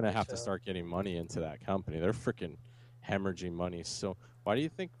 Sony's going to have to start getting money into that company. They're freaking hemorrhaging money. So why do you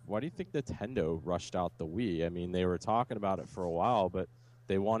think Nintendo rushed out the Wii? I mean, they were talking about it for a while, but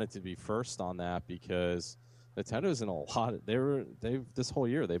they wanted to be first on that because Nintendo's in a lot. This whole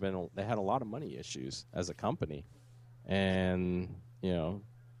year they had a lot of money issues as a company, and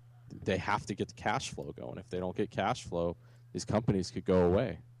they have to get the cash flow going. If they don't get cash flow, these companies could go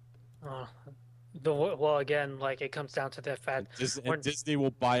away. Well, again, like it comes down to the fact Disney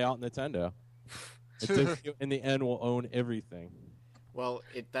will buy out Nintendo. Disney, in the end, will own everything. Well,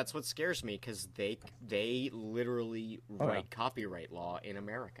 that's what scares me, because they literally write copyright law in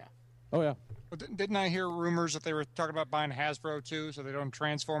America. Oh yeah. But didn't I hear rumors that they were talking about buying Hasbro too, so they don't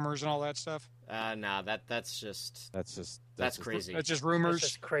Transformers and all that stuff? Nah, that's crazy. That's just rumors.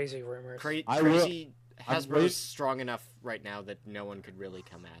 That's just crazy rumors. Crazy. Hasbro's strong enough right now that no one could really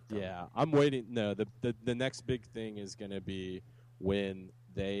come at them. Yeah, I'm waiting. No, the next big thing is going to be when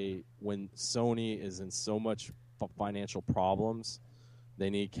Sony is in so much financial problems, they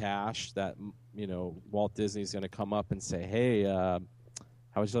need cash, that Walt Disney's going to come up and say, "Hey, how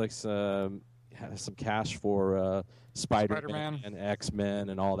would you like some cash for Spider-Man and X-Men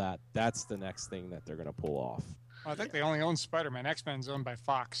and all that?" That's the next thing that they're going to pull off. Well, I think they only own Spider-Man. X-Men's owned by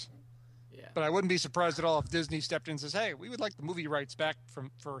Fox. Yeah. But I wouldn't be surprised at all if Disney stepped in and says, "Hey, we would like the movie rights back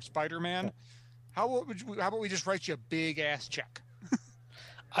for Spider-Man. Yeah. How about we just write you a big ass check?"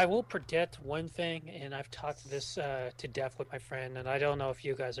 I will predict one thing, and I've talked this to death with my friend, and I don't know if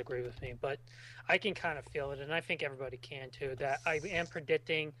you guys agree with me, but I can kind of feel it, and I think everybody can too, that I am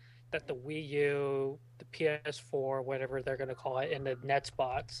predicting that the Wii U, the PS4, whatever they're going to call it, and the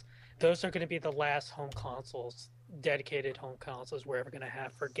Xbox, those are going to be the last home consoles, dedicated home consoles we're ever going to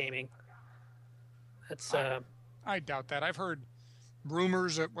have for gaming. That's I doubt that. I've heard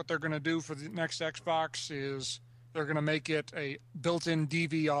rumors that what they're going to do for the next Xbox is they're going to make it a built-in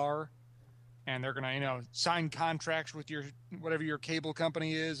DVR, and they're going to, sign contracts with whatever your cable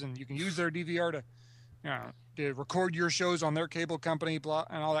company is, and you can use their DVR to record your shows on their cable company, and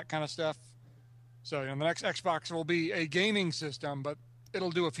all that kind of stuff. So the next Xbox will be a gaming system, but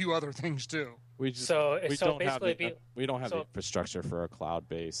it'll do a few other things too. We don't have the infrastructure for a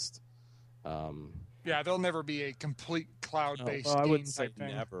cloud-based. Yeah, there'll never be a complete cloud-based I game wouldn't say type thing.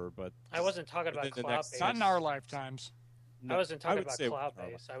 never, but I wasn't talking about cloud-based. Not in our lifetimes. I wasn't talking about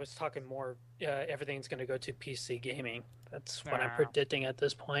cloud-based. I was talking more. Everything's going to go to PC gaming. That's what I'm predicting at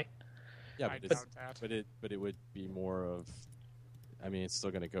this point. Yeah, but it would be more of. I mean, it's still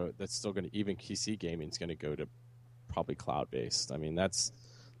going to go. That's still going to even PC gaming is going to go to probably cloud-based. I mean, that's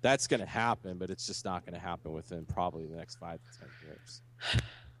going to happen, but it's just not going to happen within probably the next 5 to 10 years.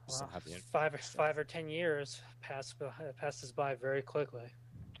 Well, 5 or 10 years passes by very quickly.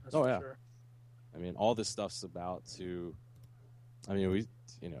 That's oh for yeah. Sure. I mean, all this stuff's about to. I mean,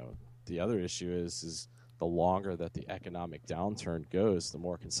 the other issue is the longer that the economic downturn goes, the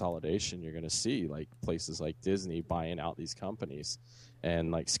more consolidation you're going to see, like places like Disney buying out these companies.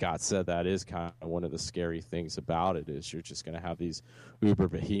 And like Scott said, that is kind of one of the scary things about it is you're just going to have these uber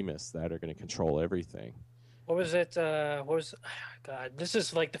behemoths that are going to control everything. What was it? God, this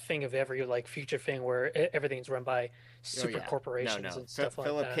is like the thing of every like future thing where everything's run by super corporations and stuff like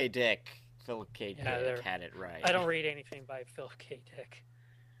that. Philip K. Dick had it right. I don't read anything by Philip K. Dick.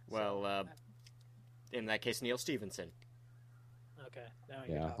 Well, in that case, Neil Stephenson. Okay.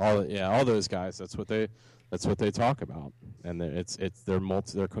 All those guys. That's what they talk about, and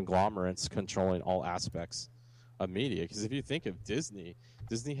they're conglomerates controlling all aspects of media. Because if you think of Disney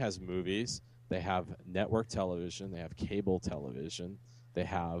has movies. They have network television. They have cable television. They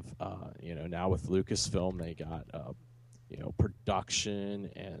have, now with Lucasfilm, they got, production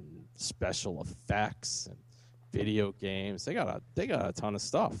and special effects and video games. They got a ton of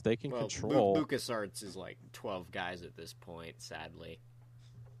stuff. They can control. LucasArts is like 12 guys at this point, sadly.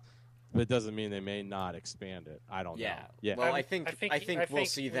 But it doesn't mean they may not expand it. I don't know. Yeah. Well, I think we'll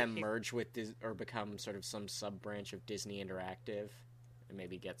see them merge with or become sort of some sub branch of Disney Interactive. And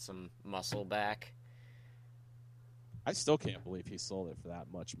maybe get some muscle back. I still can't believe he sold it for that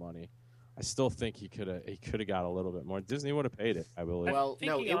much money. I still think he could have got a little bit more. Disney would have paid it, I believe. Well,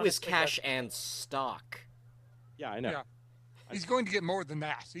 no, it was cash and stock. Yeah, I know. Yeah. He's going to get more than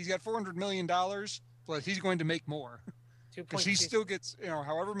that. He's got $400 million, but he's going to make more. Because he still gets,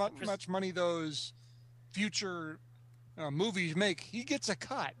 however much money those future movies make, he gets a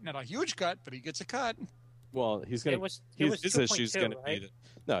cut. Not a huge cut, but he gets a cut. Well, his issue is going to be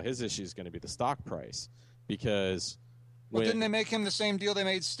his issue is going to be the stock price because. Well, didn't they make him the same deal they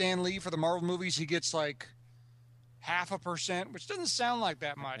made Stan Lee for the Marvel movies? He gets like 0.5%, which doesn't sound like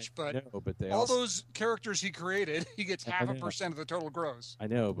that much, but those characters he created, he gets 0.5% of the total gross. I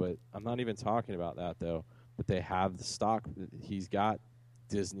know, but I'm not even talking about that though. But they have the stock. He's got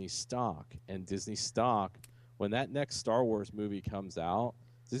Disney stock, and Disney stock when that next Star Wars movie comes out.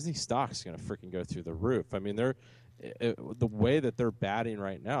 Disney stock's going to freaking go through the roof. I mean, the way that they're batting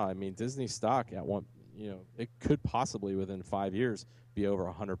right now. I mean, Disney stock at one, it could possibly within 5 years be over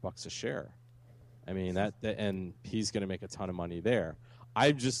 $100 a share. I mean and he's going to make a ton of money there.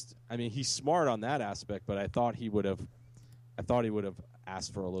 He's smart on that aspect, but I thought he would have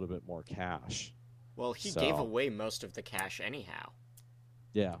asked for a little bit more cash. Well, he gave away most of the cash anyhow.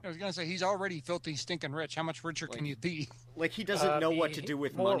 Yeah. I was going to say, he's already filthy, stinking rich. How much richer can you be? Like, he doesn't know what to do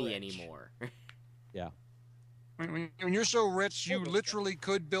with money anymore. Yeah. When you're so rich, you literally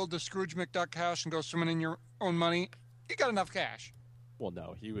could build the Scrooge McDuck house and go swimming in your own money. You got enough cash. Well,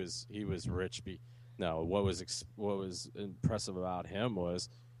 no, he was rich. What was impressive about him was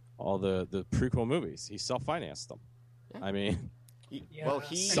all the prequel movies. He self-financed them. Yeah. I mean, he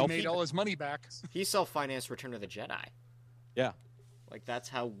made all his money back. He self-financed Return of the Jedi. Yeah. Like, that's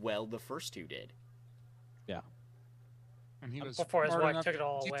how well the first two did. Yeah. And he was before his wife took it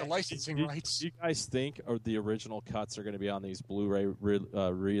all away. The licensing rights. Do you guys think the original cuts are going to be on these Blu-ray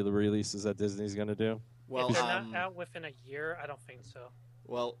releases that Disney's going to do? Well, if they're not out within a year, I don't think so.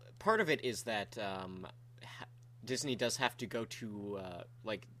 Well, part of it is that Disney does have to go to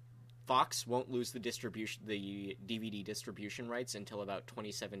Fox won't lose the DVD distribution rights until about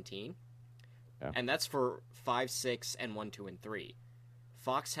 2017, and that's for 5, 6, and 1, 2, and 3.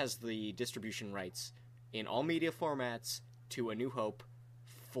 Fox has the distribution rights in all media formats to A New Hope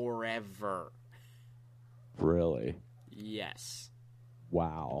forever. Really? Yes.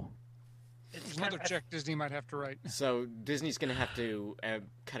 Wow. There's another check Disney might have to write. So Disney's going to have to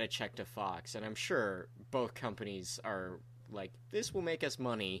cut a check to Fox, and I'm sure both companies are like, this will make us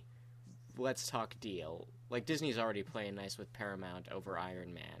money, let's talk deal. Like, Disney's already playing nice with Paramount over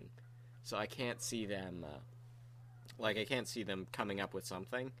Iron Man, so I can't see them coming up with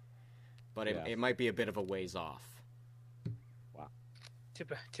something, but it might be a bit of a ways off. Wow.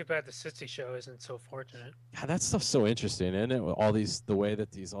 Too bad the Sitsy show isn't so fortunate. God, that stuff's so interesting, isn't it? The way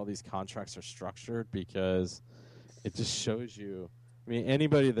that all these contracts are structured, because it just shows you. I mean,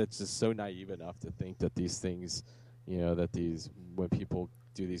 anybody that's just so naive enough to think that these things, when people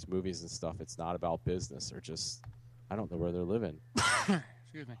do these movies and stuff, it's not about business, or just, I don't know where they're living.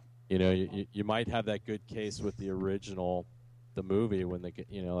 Excuse me. You might have that good case with the original, the movie, when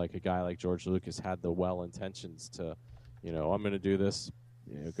like a guy like George Lucas had the well intentions to, I'm going to do this,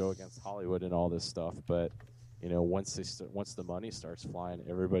 go against Hollywood and all this stuff, but once the money starts flying,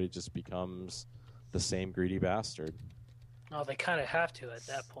 everybody just becomes the same greedy bastard. Oh, they kind of have to at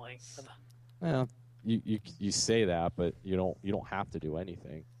that point. Well, you say that, but you don't have to do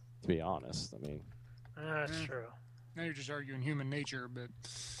anything, to be honest. I mean, that's true. Now you're just arguing human nature, but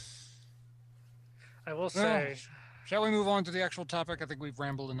I will say. Shall we move on to the actual topic? I think we've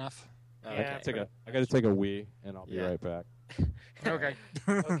rambled enough. Yeah. I got to take a wee, and I'll be right back. Okay.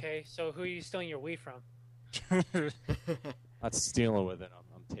 Okay, so who are you stealing your Wii from? Not stealing with it.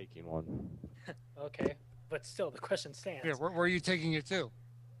 I'm taking one. Okay, but still, the question stands. Yeah, where are you taking it to?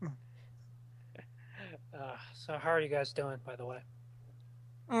 So how are you guys doing, by the way?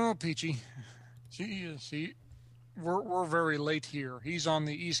 Oh, Peachy. See, we're very late here. He's on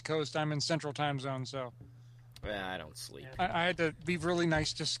the East Coast. I'm in Central Time Zone, so. I don't sleep. I had to be really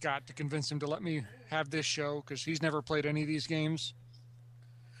nice to Scott to convince him to let me have this show, because he's never played any of these games.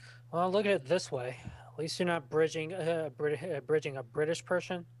 Well, look at it this way. At least you're not bridging a British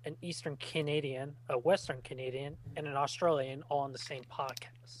person, an Eastern Canadian, a Western Canadian, and an Australian all on the same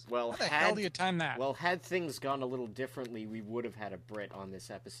podcast. Well, How the hell do you time that? Well, had things gone a little differently, we would have had a Brit on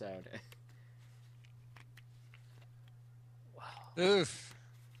this episode. Oof.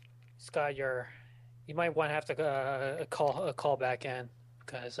 Scott, you might want to have to call back in,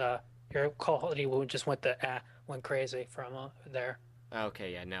 because your quality just went crazy from there.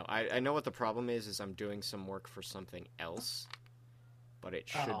 Okay, yeah, no. I know what the problem is I'm doing some work for something else, but it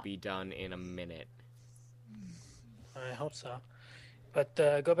should be done in a minute. I hope so. But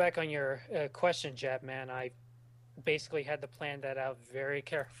go back on your question, Jab, man. I basically had to plan that out very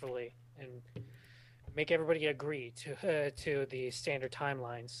carefully and make everybody agree to the standard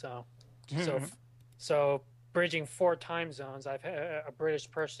timeline. So bridging 4 time zones, I've had a British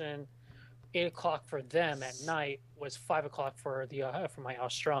person. 8 o'clock for them at night was 5 o'clock for my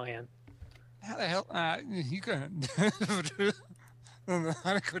Australian. How the hell? You couldn't.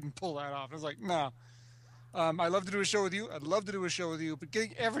 I couldn't pull that off. I was like, no. I'd love to do a show with you. I'd love to do a show with you, but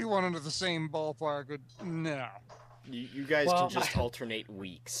getting everyone under the same ballpark, no. You guys can just alternate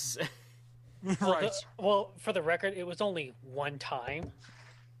weeks. Right. Well, for the record, it was only one time.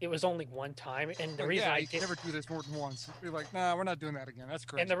 And the reason you can never do this more than once. You're like, nah, we're not doing that again. That's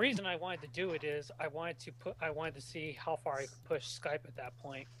crazy. And the reason I wanted to do it is I wanted to see how far I could push Skype at that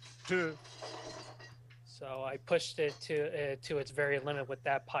point. So I pushed it to its very limit with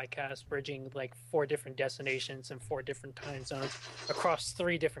that podcast, bridging like 4 different destinations and 4 different time zones across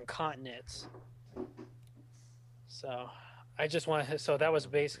 3 different continents. So I just wanted. So that was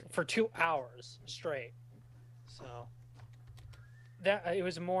basically for 2 hours straight. So. That it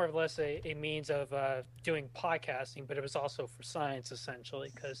was more or less a means of doing podcasting, but it was also for science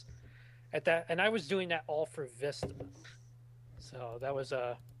essentially, because and I was doing that all for Vista. So that was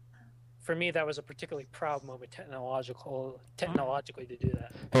for me that was a particularly proud moment technologically to do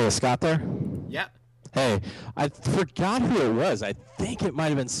that. Hey, is Scott there? Yeah. Hey, I forgot who it was. I think it might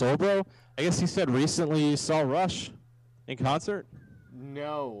have been Sobro. I guess he said recently you saw Rush in concert.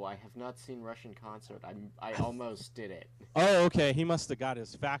 No, I have not seen Rush in concert. I almost did it. Oh, okay. He must have got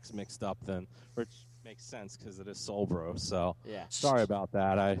his facts mixed up then, which makes sense because it is Soulbro. So yeah, sorry about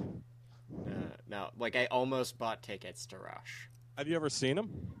that. No, like I almost bought tickets to Rush. Have you ever seen him?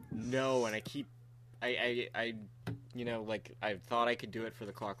 No, and I I thought I could do it for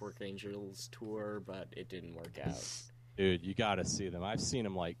the Clockwork Angels tour, but it didn't work out. Dude, you got to see them. I've seen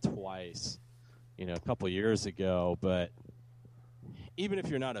them like twice, a couple years ago, but. Even if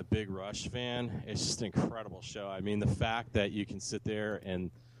you're not a big Rush fan, it's just an incredible show. I mean, the fact that you can sit there and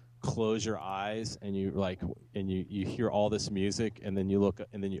close your eyes and you hear all this music, and then you look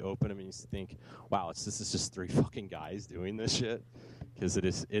and then you open them and you think, "Wow, this is just 3 fucking guys doing this shit," because it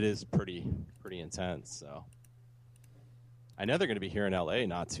is pretty intense. So I know they're going to be here in LA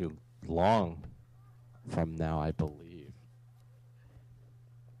not too long from now, I believe.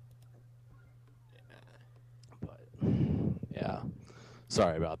 But yeah.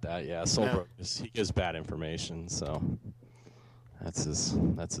 Sorry about that. Yeah, Soulbro, he gives bad information, so that's his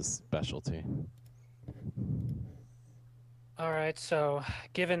specialty. All right. So,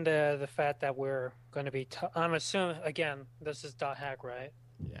 given the fact that we're going to be, I'm assuming again, this is dot hack, right?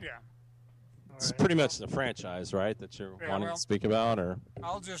 Yeah. All It's right. pretty much the franchise, right? That you're wanting to speak about, or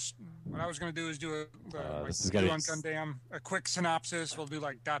What I was going to do is do like this is do gonna on be Gundam, a quick synopsis. We'll do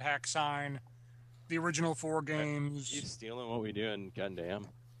like dot hack sign, the original 4 games. you stealing what we do in Gundam?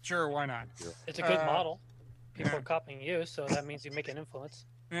 Sure, why not? It's a good model. People yeah. are copying you, so that means you make an influence.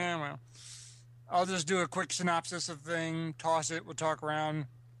 Yeah, well, I'll just do a quick synopsis of the thing, toss it, we'll talk around.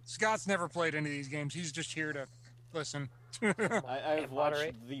 Scott's never played any of these games. He's just here to listen. I've watched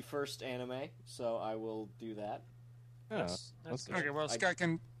moderate. the first anime, so I will do that. Yeah, That's good. Okay, well, Scott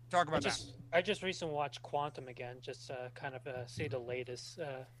can talk about that. I just recently watched Quantum again, just kind of see the latest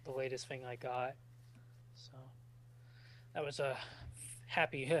thing I got. So that was a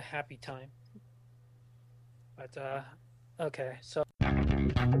happy time. But okay, so.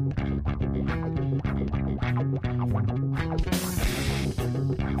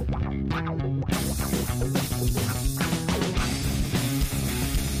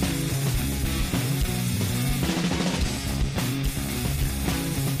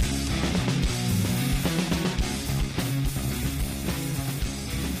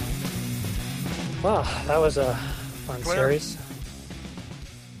 Well, that was a fun Clear. series.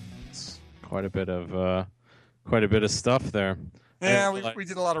 It's quite a bit of stuff there. Yeah, And, we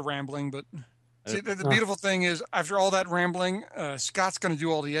did a lot of rambling, but see, the Oh. beautiful thing is, after all that rambling, Scott's going to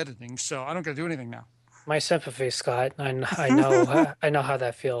do all the editing, so I don't got to do anything now. My sympathy, Scott. I know I know how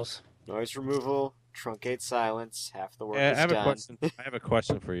that feels. Noise removal, truncate silence, half the work I is have a done. question. I have a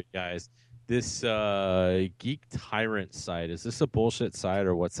question for you guys. This Geek Tyrant site, is this a bullshit site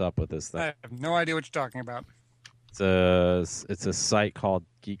or what's up with this thing? I have no idea what you're talking about. It's a site called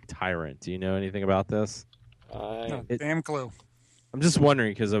Geek Tyrant. Do you know anything about this? No, It- damn clue. I'm just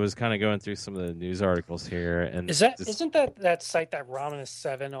wondering because I was kind of going through some of the news articles here, and Isn't that site that Ramen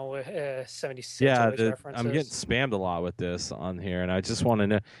 76 yeah, always references? I'm getting spammed a lot with this on here, and I just want to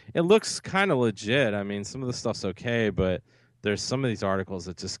know. It looks kind of legit. I mean, some of the stuff's okay, but there's some of these articles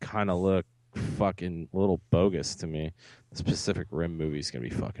that just kind of look fucking a little bogus to me. The Pacific Rim movie's gonna be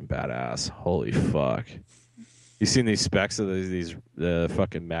fucking badass. Holy fuck! You seen these specs of these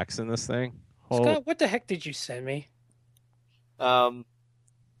fucking mechs in this thing? Scott, what the heck did you send me?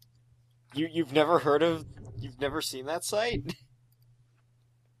 You've never seen that site?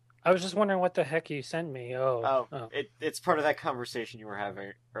 I was just wondering what the heck you sent me. Oh. It's part of that conversation you were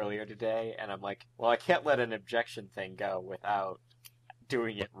having earlier today, and I'm like, well, I can't let an objection thing go without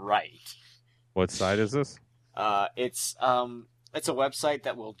doing it right. What site is this? It's a website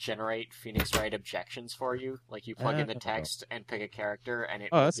that will generate Phoenix Wright objections for you. Like you plug in the text and pick a character, and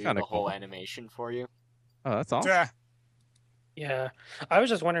it will that's do kinda the whole cool. animation for you. Oh, that's awesome. Yeah, Yeah, I was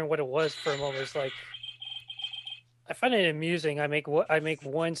just wondering what it was for a moment. It's like, I find it amusing. I make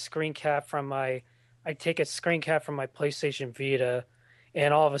one screen cap I take a screen cap from my PlayStation Vita,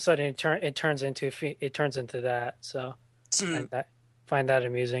 and all of a sudden it turns into that. So find that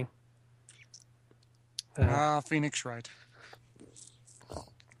amusing. Phoenix Wright.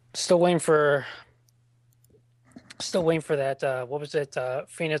 Still waiting for that. What was it?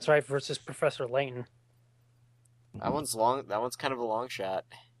 Phoenix Wright versus Professor Layton. That one's long. That one's kind of a long shot.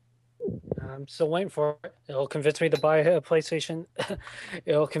 I'm still waiting for it. It'll convince me to buy a PlayStation.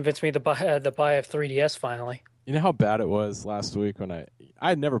 It'll convince me to buy a 3DS finally. You know how bad it was last week when I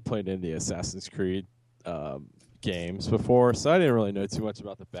had never played any of the Assassin's Creed games before, so I didn't really know too much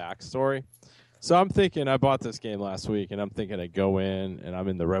about the backstory. So I'm thinking I bought this game last week, and I'm thinking I go in and I'm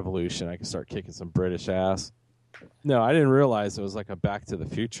in the Revolution. I can start kicking some British ass. No, I didn't realize it was like a Back to the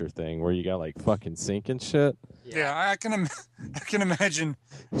Future thing where you got like fucking sync and shit. Yeah, I can imagine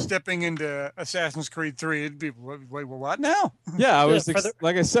stepping into Assassin's Creed 3. It'd be, wait, what now? Yeah, I was Yeah,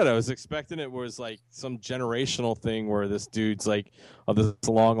 like I said, I was expecting it was like some generational thing where this dude's like of this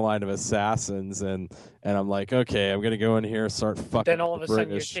long line of assassins, and I'm like, okay, I'm gonna go in here and start fucking. Then all of a sudden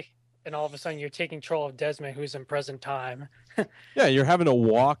British. you're taking control of Desmond, who's in present time. Yeah, you're having to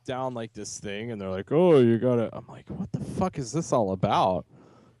walk down like this thing, and they're like, "Oh, you gotta." I'm like, "What the fuck is this all about?"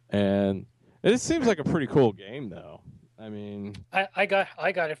 And it seems like a pretty cool game, though. I mean, I got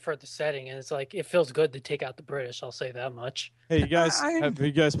it for the setting, and it's like it feels good to take out the British. I'll say that much. hey, you guys, have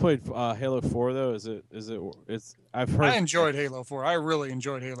you guys played Halo 4 though? I've heard. I enjoyed Halo 4. I really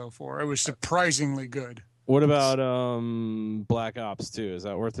enjoyed Halo 4. It was surprisingly good. What about Black Ops 2? Is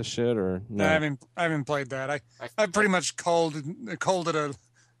that worth a shit or no? I haven't played that. I pretty much called it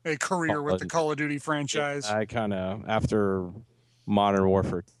a career with the Call of Duty franchise. I kind of after Modern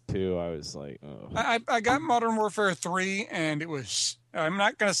Warfare 2, I was like, oh. I got Modern Warfare 3, and it was. I'm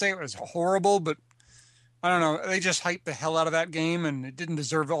not gonna say it was horrible, but I don't know. They just hyped the hell out of that game, and it didn't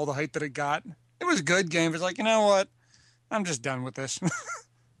deserve all the hype that it got. It was a good game. It's like, you know what? I'm just done with this.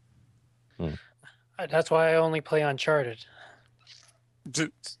 That's why I only play Uncharted.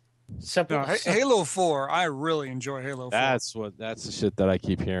 To- Simple. no, Halo 4. I really enjoy Halo 4. That's the shit that I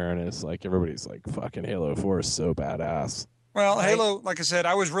keep hearing is like everybody's like fucking Halo 4 is so badass. Well, Right. Halo, like I said,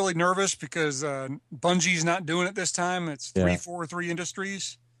 I was really nervous because Bungie's not doing it this time. It's Yeah. 343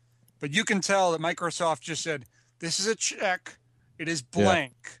 Industries. But you can tell that Microsoft just said, this is a check. It is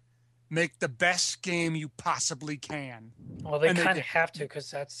blank. Make the best game you possibly can. Well, they And they kind did. of have to because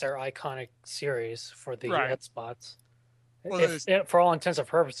that's their iconic series for the Right. Xbox. Well, For all intents and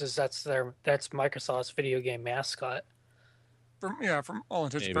purposes, that's Microsoft's video game mascot. From all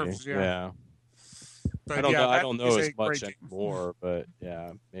intents and Maybe. purposes, Yeah. But I don't know. I that don't is know a as much great game. anymore, but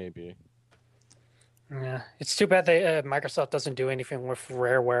yeah, maybe. Yeah, it's too bad they Microsoft doesn't do anything with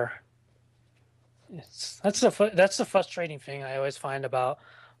Rareware. That's the frustrating thing I always find about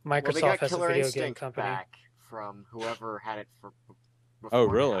Well, they Microsoft got as a Killer video game Instinct company. back from whoever had it for before Oh,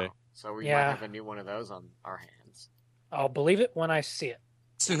 really? now. So we Yeah. might have a new one of those on our hands. I'll believe it when I see it.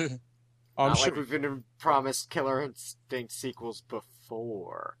 I'm Not sure. like we've been promised Killer Instinct sequels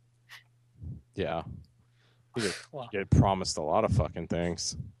before. Yeah. You Well, get promised a lot of fucking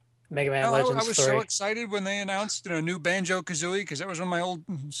things. Mega Man Well, I Legends was 3. so excited when they announced a new Banjo Kazooie because that was one of my old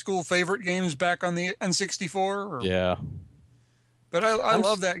school favorite games back on the N64. Yeah. But I I'm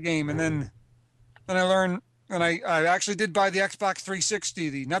love that game. And then I learned, and I actually did buy the Xbox 360,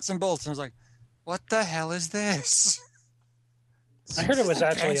 the nuts and bolts. And I was like, what the hell is this? I heard it was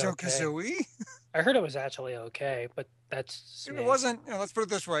actually Banjo okay. Kazooie? I heard it was actually okay, but that's just It me. wasn't, let's put it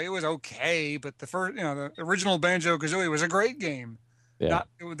this way, it was okay, but the first, the original Banjo Kazooie was a great game. Yeah.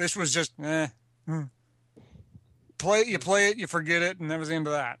 This was just, You play it, you forget it, and that was the end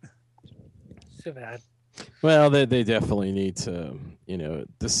of that. Too bad. Well, they definitely need to,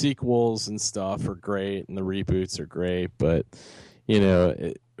 the sequels and stuff are great and the reboots are great, but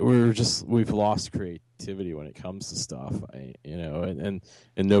we've lost creativity when it comes to stuff, and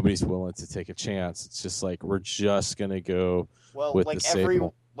nobody's willing to take a chance. It's just like we're just gonna go Well, with like the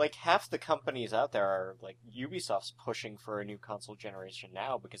staple. half the companies out there are like Ubisoft's pushing for a new console generation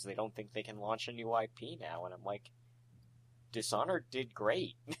now because they don't think they can launch a new IP now, and I'm like, Dishonored did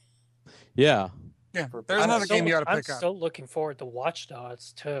great. Yeah, For- there's another game you ought to I'm pick up. still looking forward to Watch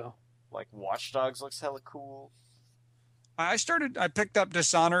Dogs too. Like Watch Dogs looks hella cool. I picked up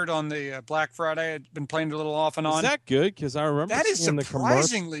Dishonored on the Black Friday. I'd been playing it a little off and on. Is that good? Because I remember That is seeing the commercial.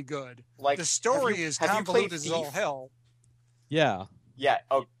 surprisingly good. Like The story is have you convoluted played as all Thief? hell. Yeah. Yeah.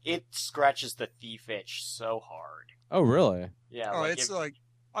 Oh, it scratches the thief itch so hard. Oh, really? Yeah. Oh, it's like,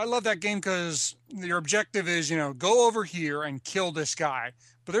 I love that game because your objective is, go over here and kill this guy.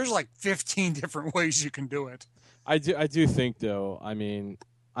 But there's like 15 different ways you can do it. I do think though. I mean,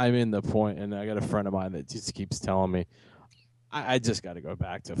 I'm in the point, and I got a friend of mine that just keeps telling me, I just got to go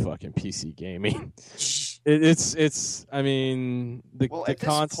back to fucking PC gaming. It's. I mean, the at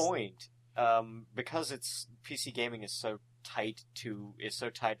cons. this point, because it's PC gaming is so tied to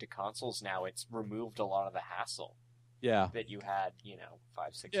consoles now, it's removed a lot of the hassle Yeah. that you had,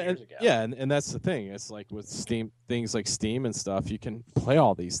 5-6 Yeah, years and, ago. yeah, and that's the thing. It's like with Steam, things like Steam and stuff, you can play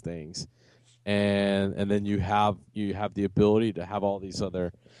all these things, and then you have the ability to have all these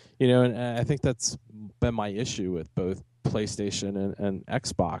other, and I think that's been my issue with both PlayStation and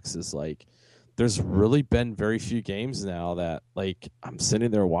Xbox is like, there's really been very few games now that like I'm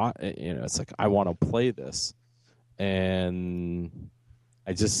sitting there it's like I want to play this, and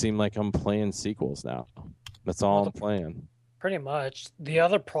I just seem like I'm playing sequels now. That's all I'm playing. Pretty much. The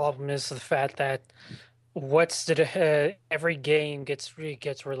other problem is the fact that every game gets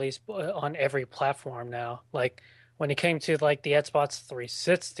released on every platform now. Like when it came to like the Xbox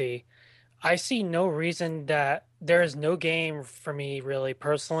 360, I see no reason that there is no game for me really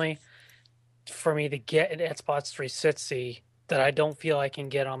personally for me to get an Xbox 360 that I don't feel I can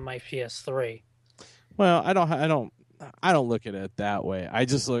get on my PS3. Well, I don't look at it that way.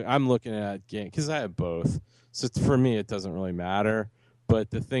 I'm looking at game because I have both. So for me, it doesn't really matter. But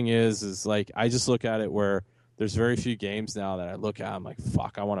the thing is like I just look at it where there's very few games now that I look at. I'm like,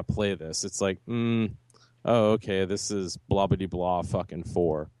 fuck, I want to play this. It's like, oh, okay, this is blah blah blah fucking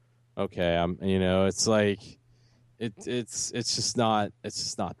 4. Okay, it's like it's just not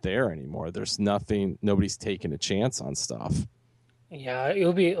there anymore. There's nothing. Nobody's taking a chance on stuff. Yeah, it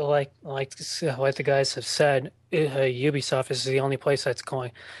will be like the guys have said. Ubisoft is the only place that's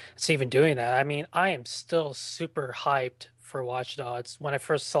even doing that. I mean, I am still super hyped for Watch Dogs. When I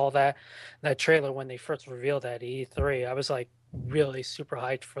first saw that trailer when they first revealed that at E3, I was like really super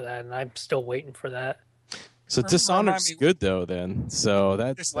hyped for that, and I'm still waiting for that. So Remind Dishonored's me- good though. Then so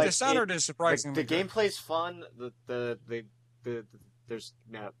that's Like, Dishonored is surprisingly the good. gameplay's fun. There's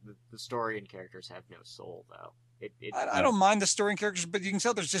no the story and characters have no soul though. I don't mind the story and characters, but you can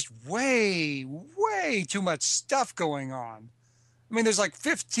tell there's just way too much stuff going on. I mean, there's like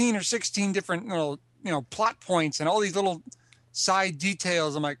 15 or 16 different plot points and all these little side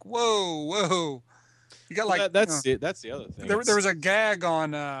details. I'm like, whoa. You got like that's it. That's the other thing. There was a gag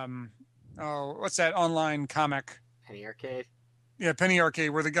on what's that online comic? Penny Arcade. Yeah, Penny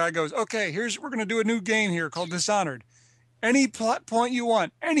Arcade, where the guy goes, okay, we're going to do a new game here called Dishonored. Any plot point you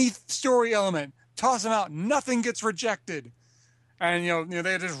want, any story element, toss them out. Nothing gets rejected. And,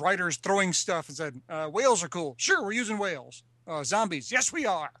 they had just writers throwing stuff and said, whales are cool. Sure, we're using whales. Zombies. Yes, we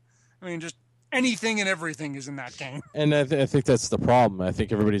are. I mean, just anything and everything is in that game. And I think that's the problem. I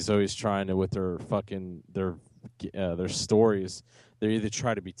think everybody's always trying to, with their fucking, their stories, they either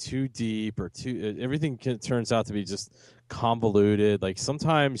try to be too deep or everything turns out to be just convoluted. Like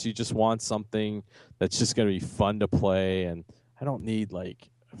sometimes you just want something that's just going to be fun to play, and I don't need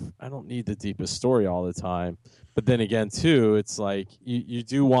the deepest story all the time. But then again, too, it's like you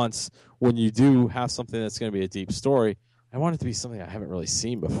do want, when you do have something that's going to be a deep story, I want it to be something I haven't really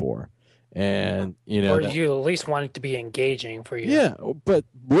seen before. And or you at least want it to be engaging for you. Yeah, but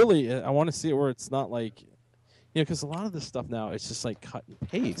really, I want to see it where it's not like, because a lot of this stuff now, it's just like cut and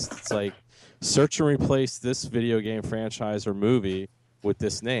paste. It's like search and replace this video game franchise or movie with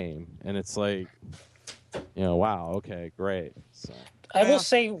this name, and it's like, wow, okay, great. So I will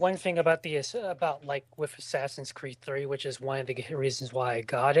say one thing about with Assassin's Creed 3, which is one of the reasons why I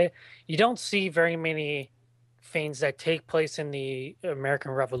got it. You don't see very many things that take place in the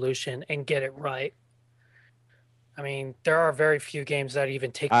American Revolution and get it right. I mean, there are very few games that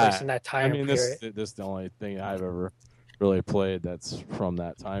even take place in that time period. This is the only thing I've ever really played that's from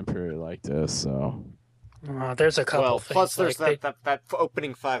that time period like this. So there's a couple. Things, plus there's that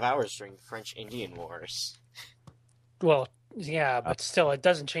opening 5 hours during the French Indian Wars. Well, yeah, but still, it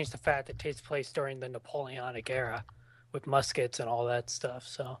doesn't change the fact that it takes place during the Napoleonic era with muskets and all that stuff.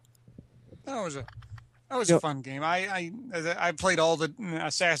 So that was a fun game. I played all the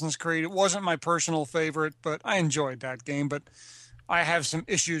Assassin's Creed. It wasn't my personal favorite, but I enjoyed that game. But I have some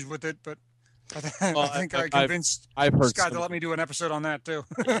issues with it. But I think I convinced Scott to let me do an episode on that too.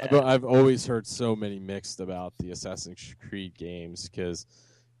 I've always heard so many mixed about the Assassin's Creed games because,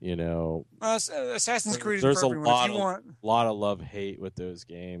 Assassin's Creed is there's for everyone. a lot of love-hate with those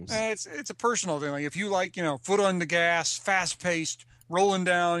games. It's a personal thing. Like if you like, foot on the gas, fast-paced, rolling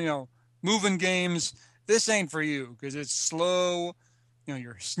down, moving games, this ain't for you because it's slow.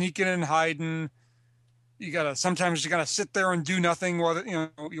 You're sneaking and hiding. Sometimes you gotta sit there and do nothing while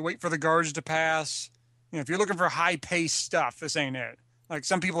you wait for the guards to pass. If you're looking for high-paced stuff, this ain't it. Like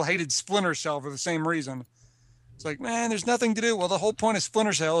some people hated Splinter Cell for the same reason. It's like, man, there's nothing to do. Well, the whole point of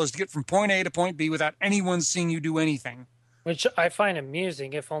Splinter Cell is to get from point A to point B without anyone seeing you do anything. Which I find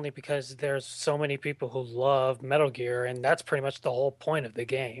amusing, if only because there's so many people who love Metal Gear, and that's pretty much the whole point of the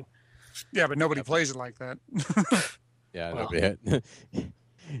game. Yeah, but nobody plays it like that. Yeah, Well, nobody.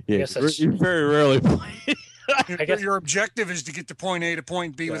 guess that's you very rarely play. I guess your objective is to get to point A to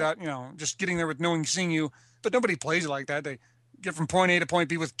point B without, just getting there with no one seeing you. But nobody plays it like that. They get from point A to point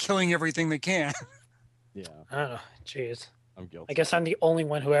B with killing everything they can. Yeah, I don't know. Jeez. I'm guilty. I guess I'm the only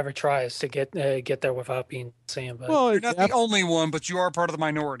one who ever tries to get there without being seen. But Well, you're not the only one, but you are part of the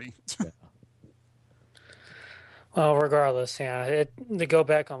minority. well, regardless, yeah. To go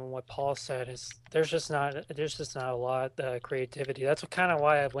back on what Paul said, is there's just not a lot of creativity. That's kind of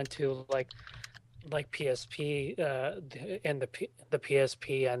why I went to like PSP and the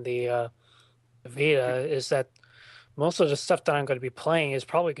PSP and the Vita, is that most of the stuff that I'm going to be playing is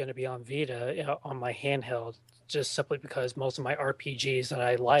probably going to be on Vita on my handheld, just simply because most of my RPGs that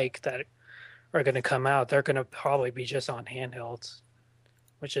I like that are going to come out, they're going to probably be just on handhelds,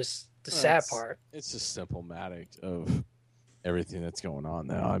 which is the sad part. It's just symptomatic of everything that's going on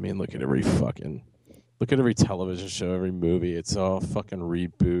now. I mean, look at every television show, every movie. It's all fucking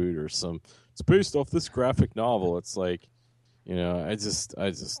reboot or it's based off this graphic novel. It's like, I'm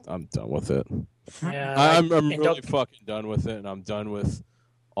done with it. Yeah, I'm really fucking done with it, and I'm done with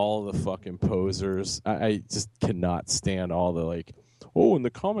all the fucking posers. I just cannot stand all the in the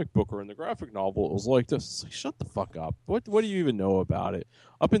comic book or in the graphic novel it was like this. It's like, shut the fuck up. What do you even know about it?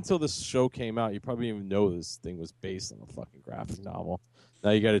 Up until this show came out, you probably didn't even know this thing was based on a fucking graphic novel.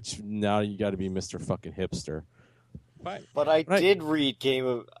 Now you got to be Mr. fucking hipster. But I did read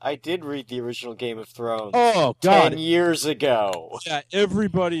the original Game of Thrones. Oh God, 10 years ago. Yeah,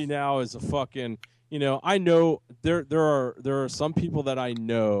 everybody now is a fucking. I know there are some people that I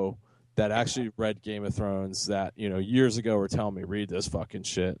know that actually read Game of Thrones that, years ago were telling me, read this fucking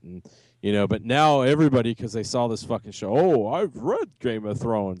shit. And, but now everybody, because they saw this fucking show, oh, I've read Game of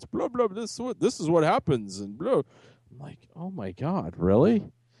Thrones, blah, blah, this is what happens, and blah. I'm like, oh my God, really?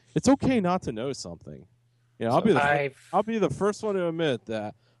 It's okay not to know something. I'll be the first one to admit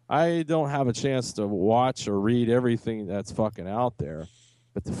that I don't have a chance to watch or read everything that's fucking out there.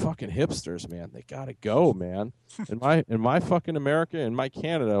 But the fucking hipsters, man, they gotta go, man. In my fucking America and my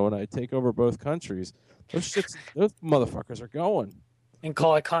Canada, when I take over both countries, those motherfuckers are going. And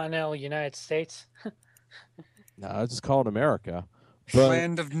call it continental United States. No, I just call it America. But,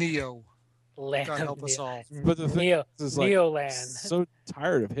 Land of Neo. Land God of help us all. But the thing is, like, Neoland. So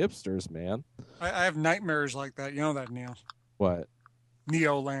tired of hipsters, man. I have nightmares like that. You know that, Neil. What?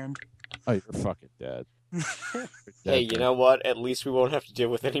 Neoland. Oh, you're fucking dead. Hey, you know what? At least we won't have to deal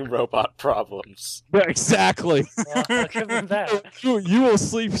with any robot problems. Yeah, exactly. Well, I'll give them that. You will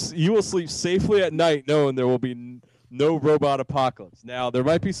sleep safely at night knowing there will be no robot apocalypse. Now, there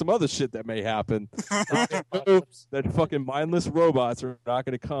might be some other shit that may happen. That fucking mindless robots are not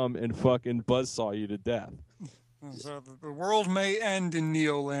going to come and fucking buzzsaw you to death. So the world may end in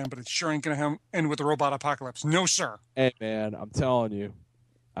Neoland, but it sure ain't going to end with a robot apocalypse. No, sir. Hey, man, I'm telling you.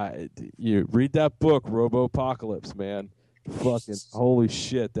 You read that book, Robo-Apocalypse, man. Fucking holy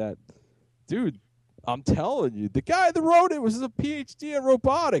shit, that dude. I'm telling you, the guy that wrote it was a PhD in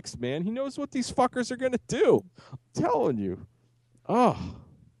robotics, man. He knows what these fuckers are gonna do. I'm telling you. Oh,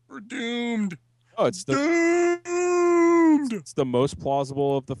 we're doomed. Oh, it's doomed. It's the most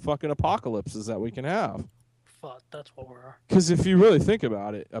plausible of the fucking apocalypses that we can have. Fuck, that's what we're. Because if you really think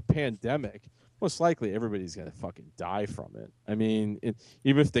about it, a pandemic. Most likely, everybody's gonna fucking die from it. I mean,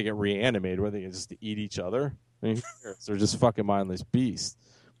 even if they get reanimated, whether they can just eat each other, I mean, they're just fucking mindless beasts.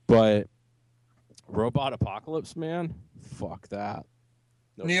 But robot apocalypse, man, fuck that.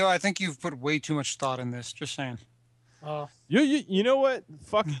 No. Neo, I think you've put way too much thought in this. Just saying. Oh, you know what?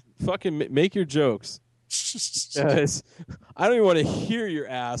 Fucking make your jokes. Guys, I don't even want to hear your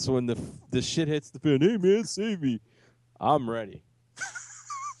ass when the shit hits the fan. Hey man, save me. I'm ready.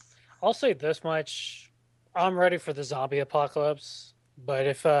 I'll say this much: I'm ready for the zombie apocalypse. But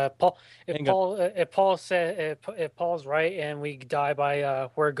if Paul's right and we die by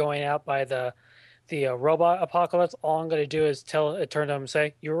we're going out by the robot apocalypse, all I'm going to do is turn to him and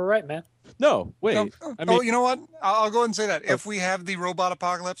say, "You were right, man." No, wait. I mean, you know what? I'll go ahead and say that. If we have the robot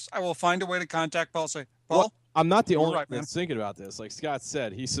apocalypse, I will find a way to contact Paul. Say, Paul. Well, I'm not the only one man. that's thinking about this. Like Scott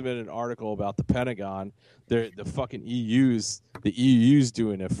said, he submitted an article about the Pentagon. The fucking EU's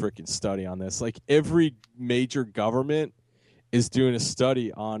doing a freaking study on this. Like every major government is doing a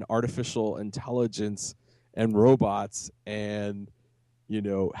study on artificial intelligence and robots and,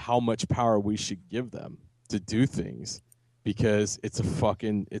 how much power we should give them to do things because it's a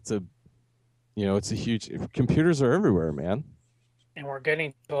huge, computers are everywhere, man. And we're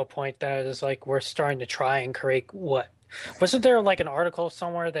getting to a point that is like we're starting to try and create what? Wasn't there like an article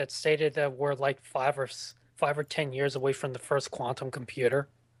somewhere that stated that we're like 5 or 10 years away from the first quantum computer?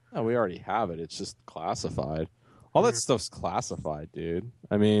 No, we already have it. It's just classified. All that stuff's classified, dude.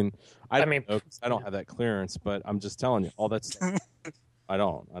 I mean, I don't have that clearance, but I'm just telling you, all that stuff. I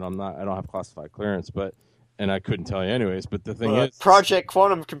don't have classified clearance, and I couldn't tell you anyways. But the thing is, Project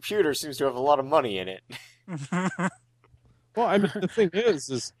Quantum Computer seems to have a lot of money in it. Well, I mean, the thing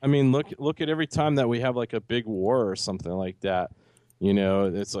is, I mean, look at every time that we have like a big war or something like that.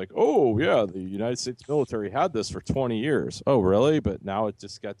 It's like, oh yeah, the United States military had this for 20 years. Oh, really? But now it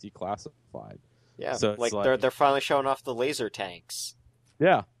just got declassified. Yeah, so like they're finally showing off the laser tanks.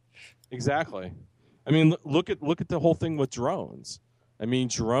 Yeah, exactly. I mean, look at the whole thing with drones. I mean,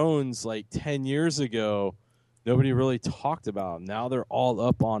 drones like 10 years ago, nobody really talked about them. Now they're all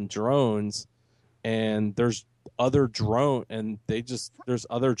up on drones, and there's other drones,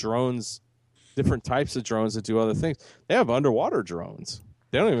 different types of drones that do other things. They have underwater drones.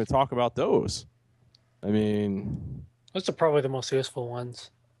 They don't even talk about those. I mean, those are probably the most useful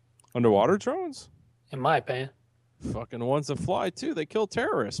ones. Underwater drones? In my opinion. Fucking ones that fly too. They kill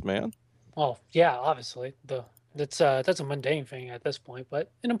terrorists, man. Oh yeah, obviously. That's a mundane thing at this point, but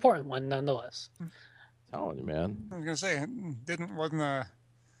an important one nonetheless. I'm telling you, man. I was gonna say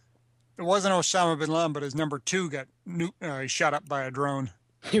it wasn't Osama bin Laden, but his number 2 got shot up by a drone.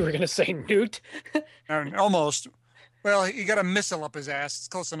 You were gonna say Newt? Almost. Well, he got a missile up his ass. It's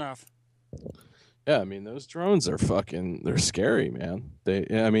close enough. Yeah, I mean those drones are they're scary, man. They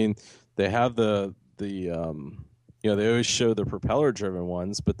have they always show the propeller driven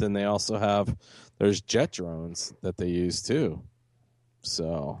ones, but then they also there's jet drones that they use too.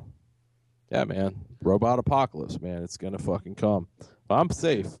 So yeah, man, robot apocalypse, man, it's gonna fucking come. But I'm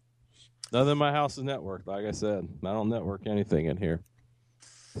safe. Nothing in my house is networked. Like I said, I don't network anything in here.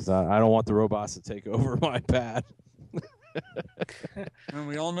 'Cause I don't want the robots to take over my pad. And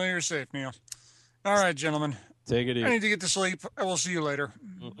we all know you're safe, Neil. All right, gentlemen. Take it I easy. need to get to sleep. I will see you later.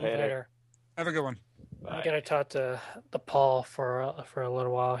 Later. Have a good one. I'm gonna talk to the Paul for a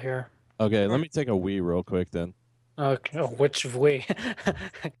little while here. Okay, let me take a wee real quick then. Okay, which we?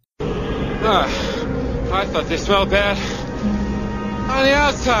 I thought they smelled bad on the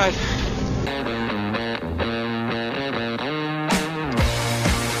outside.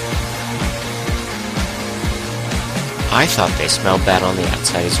 I Thought They Smelled Bad on the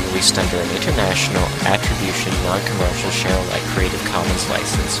Outside is released under an International Attribution Non-Commercial Share-alike Creative Commons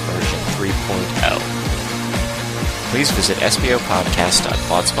license version 3.0. Please visit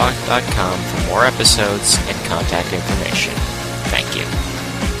sbopodcast.blogspot.com for more episodes and contact information. Thank you.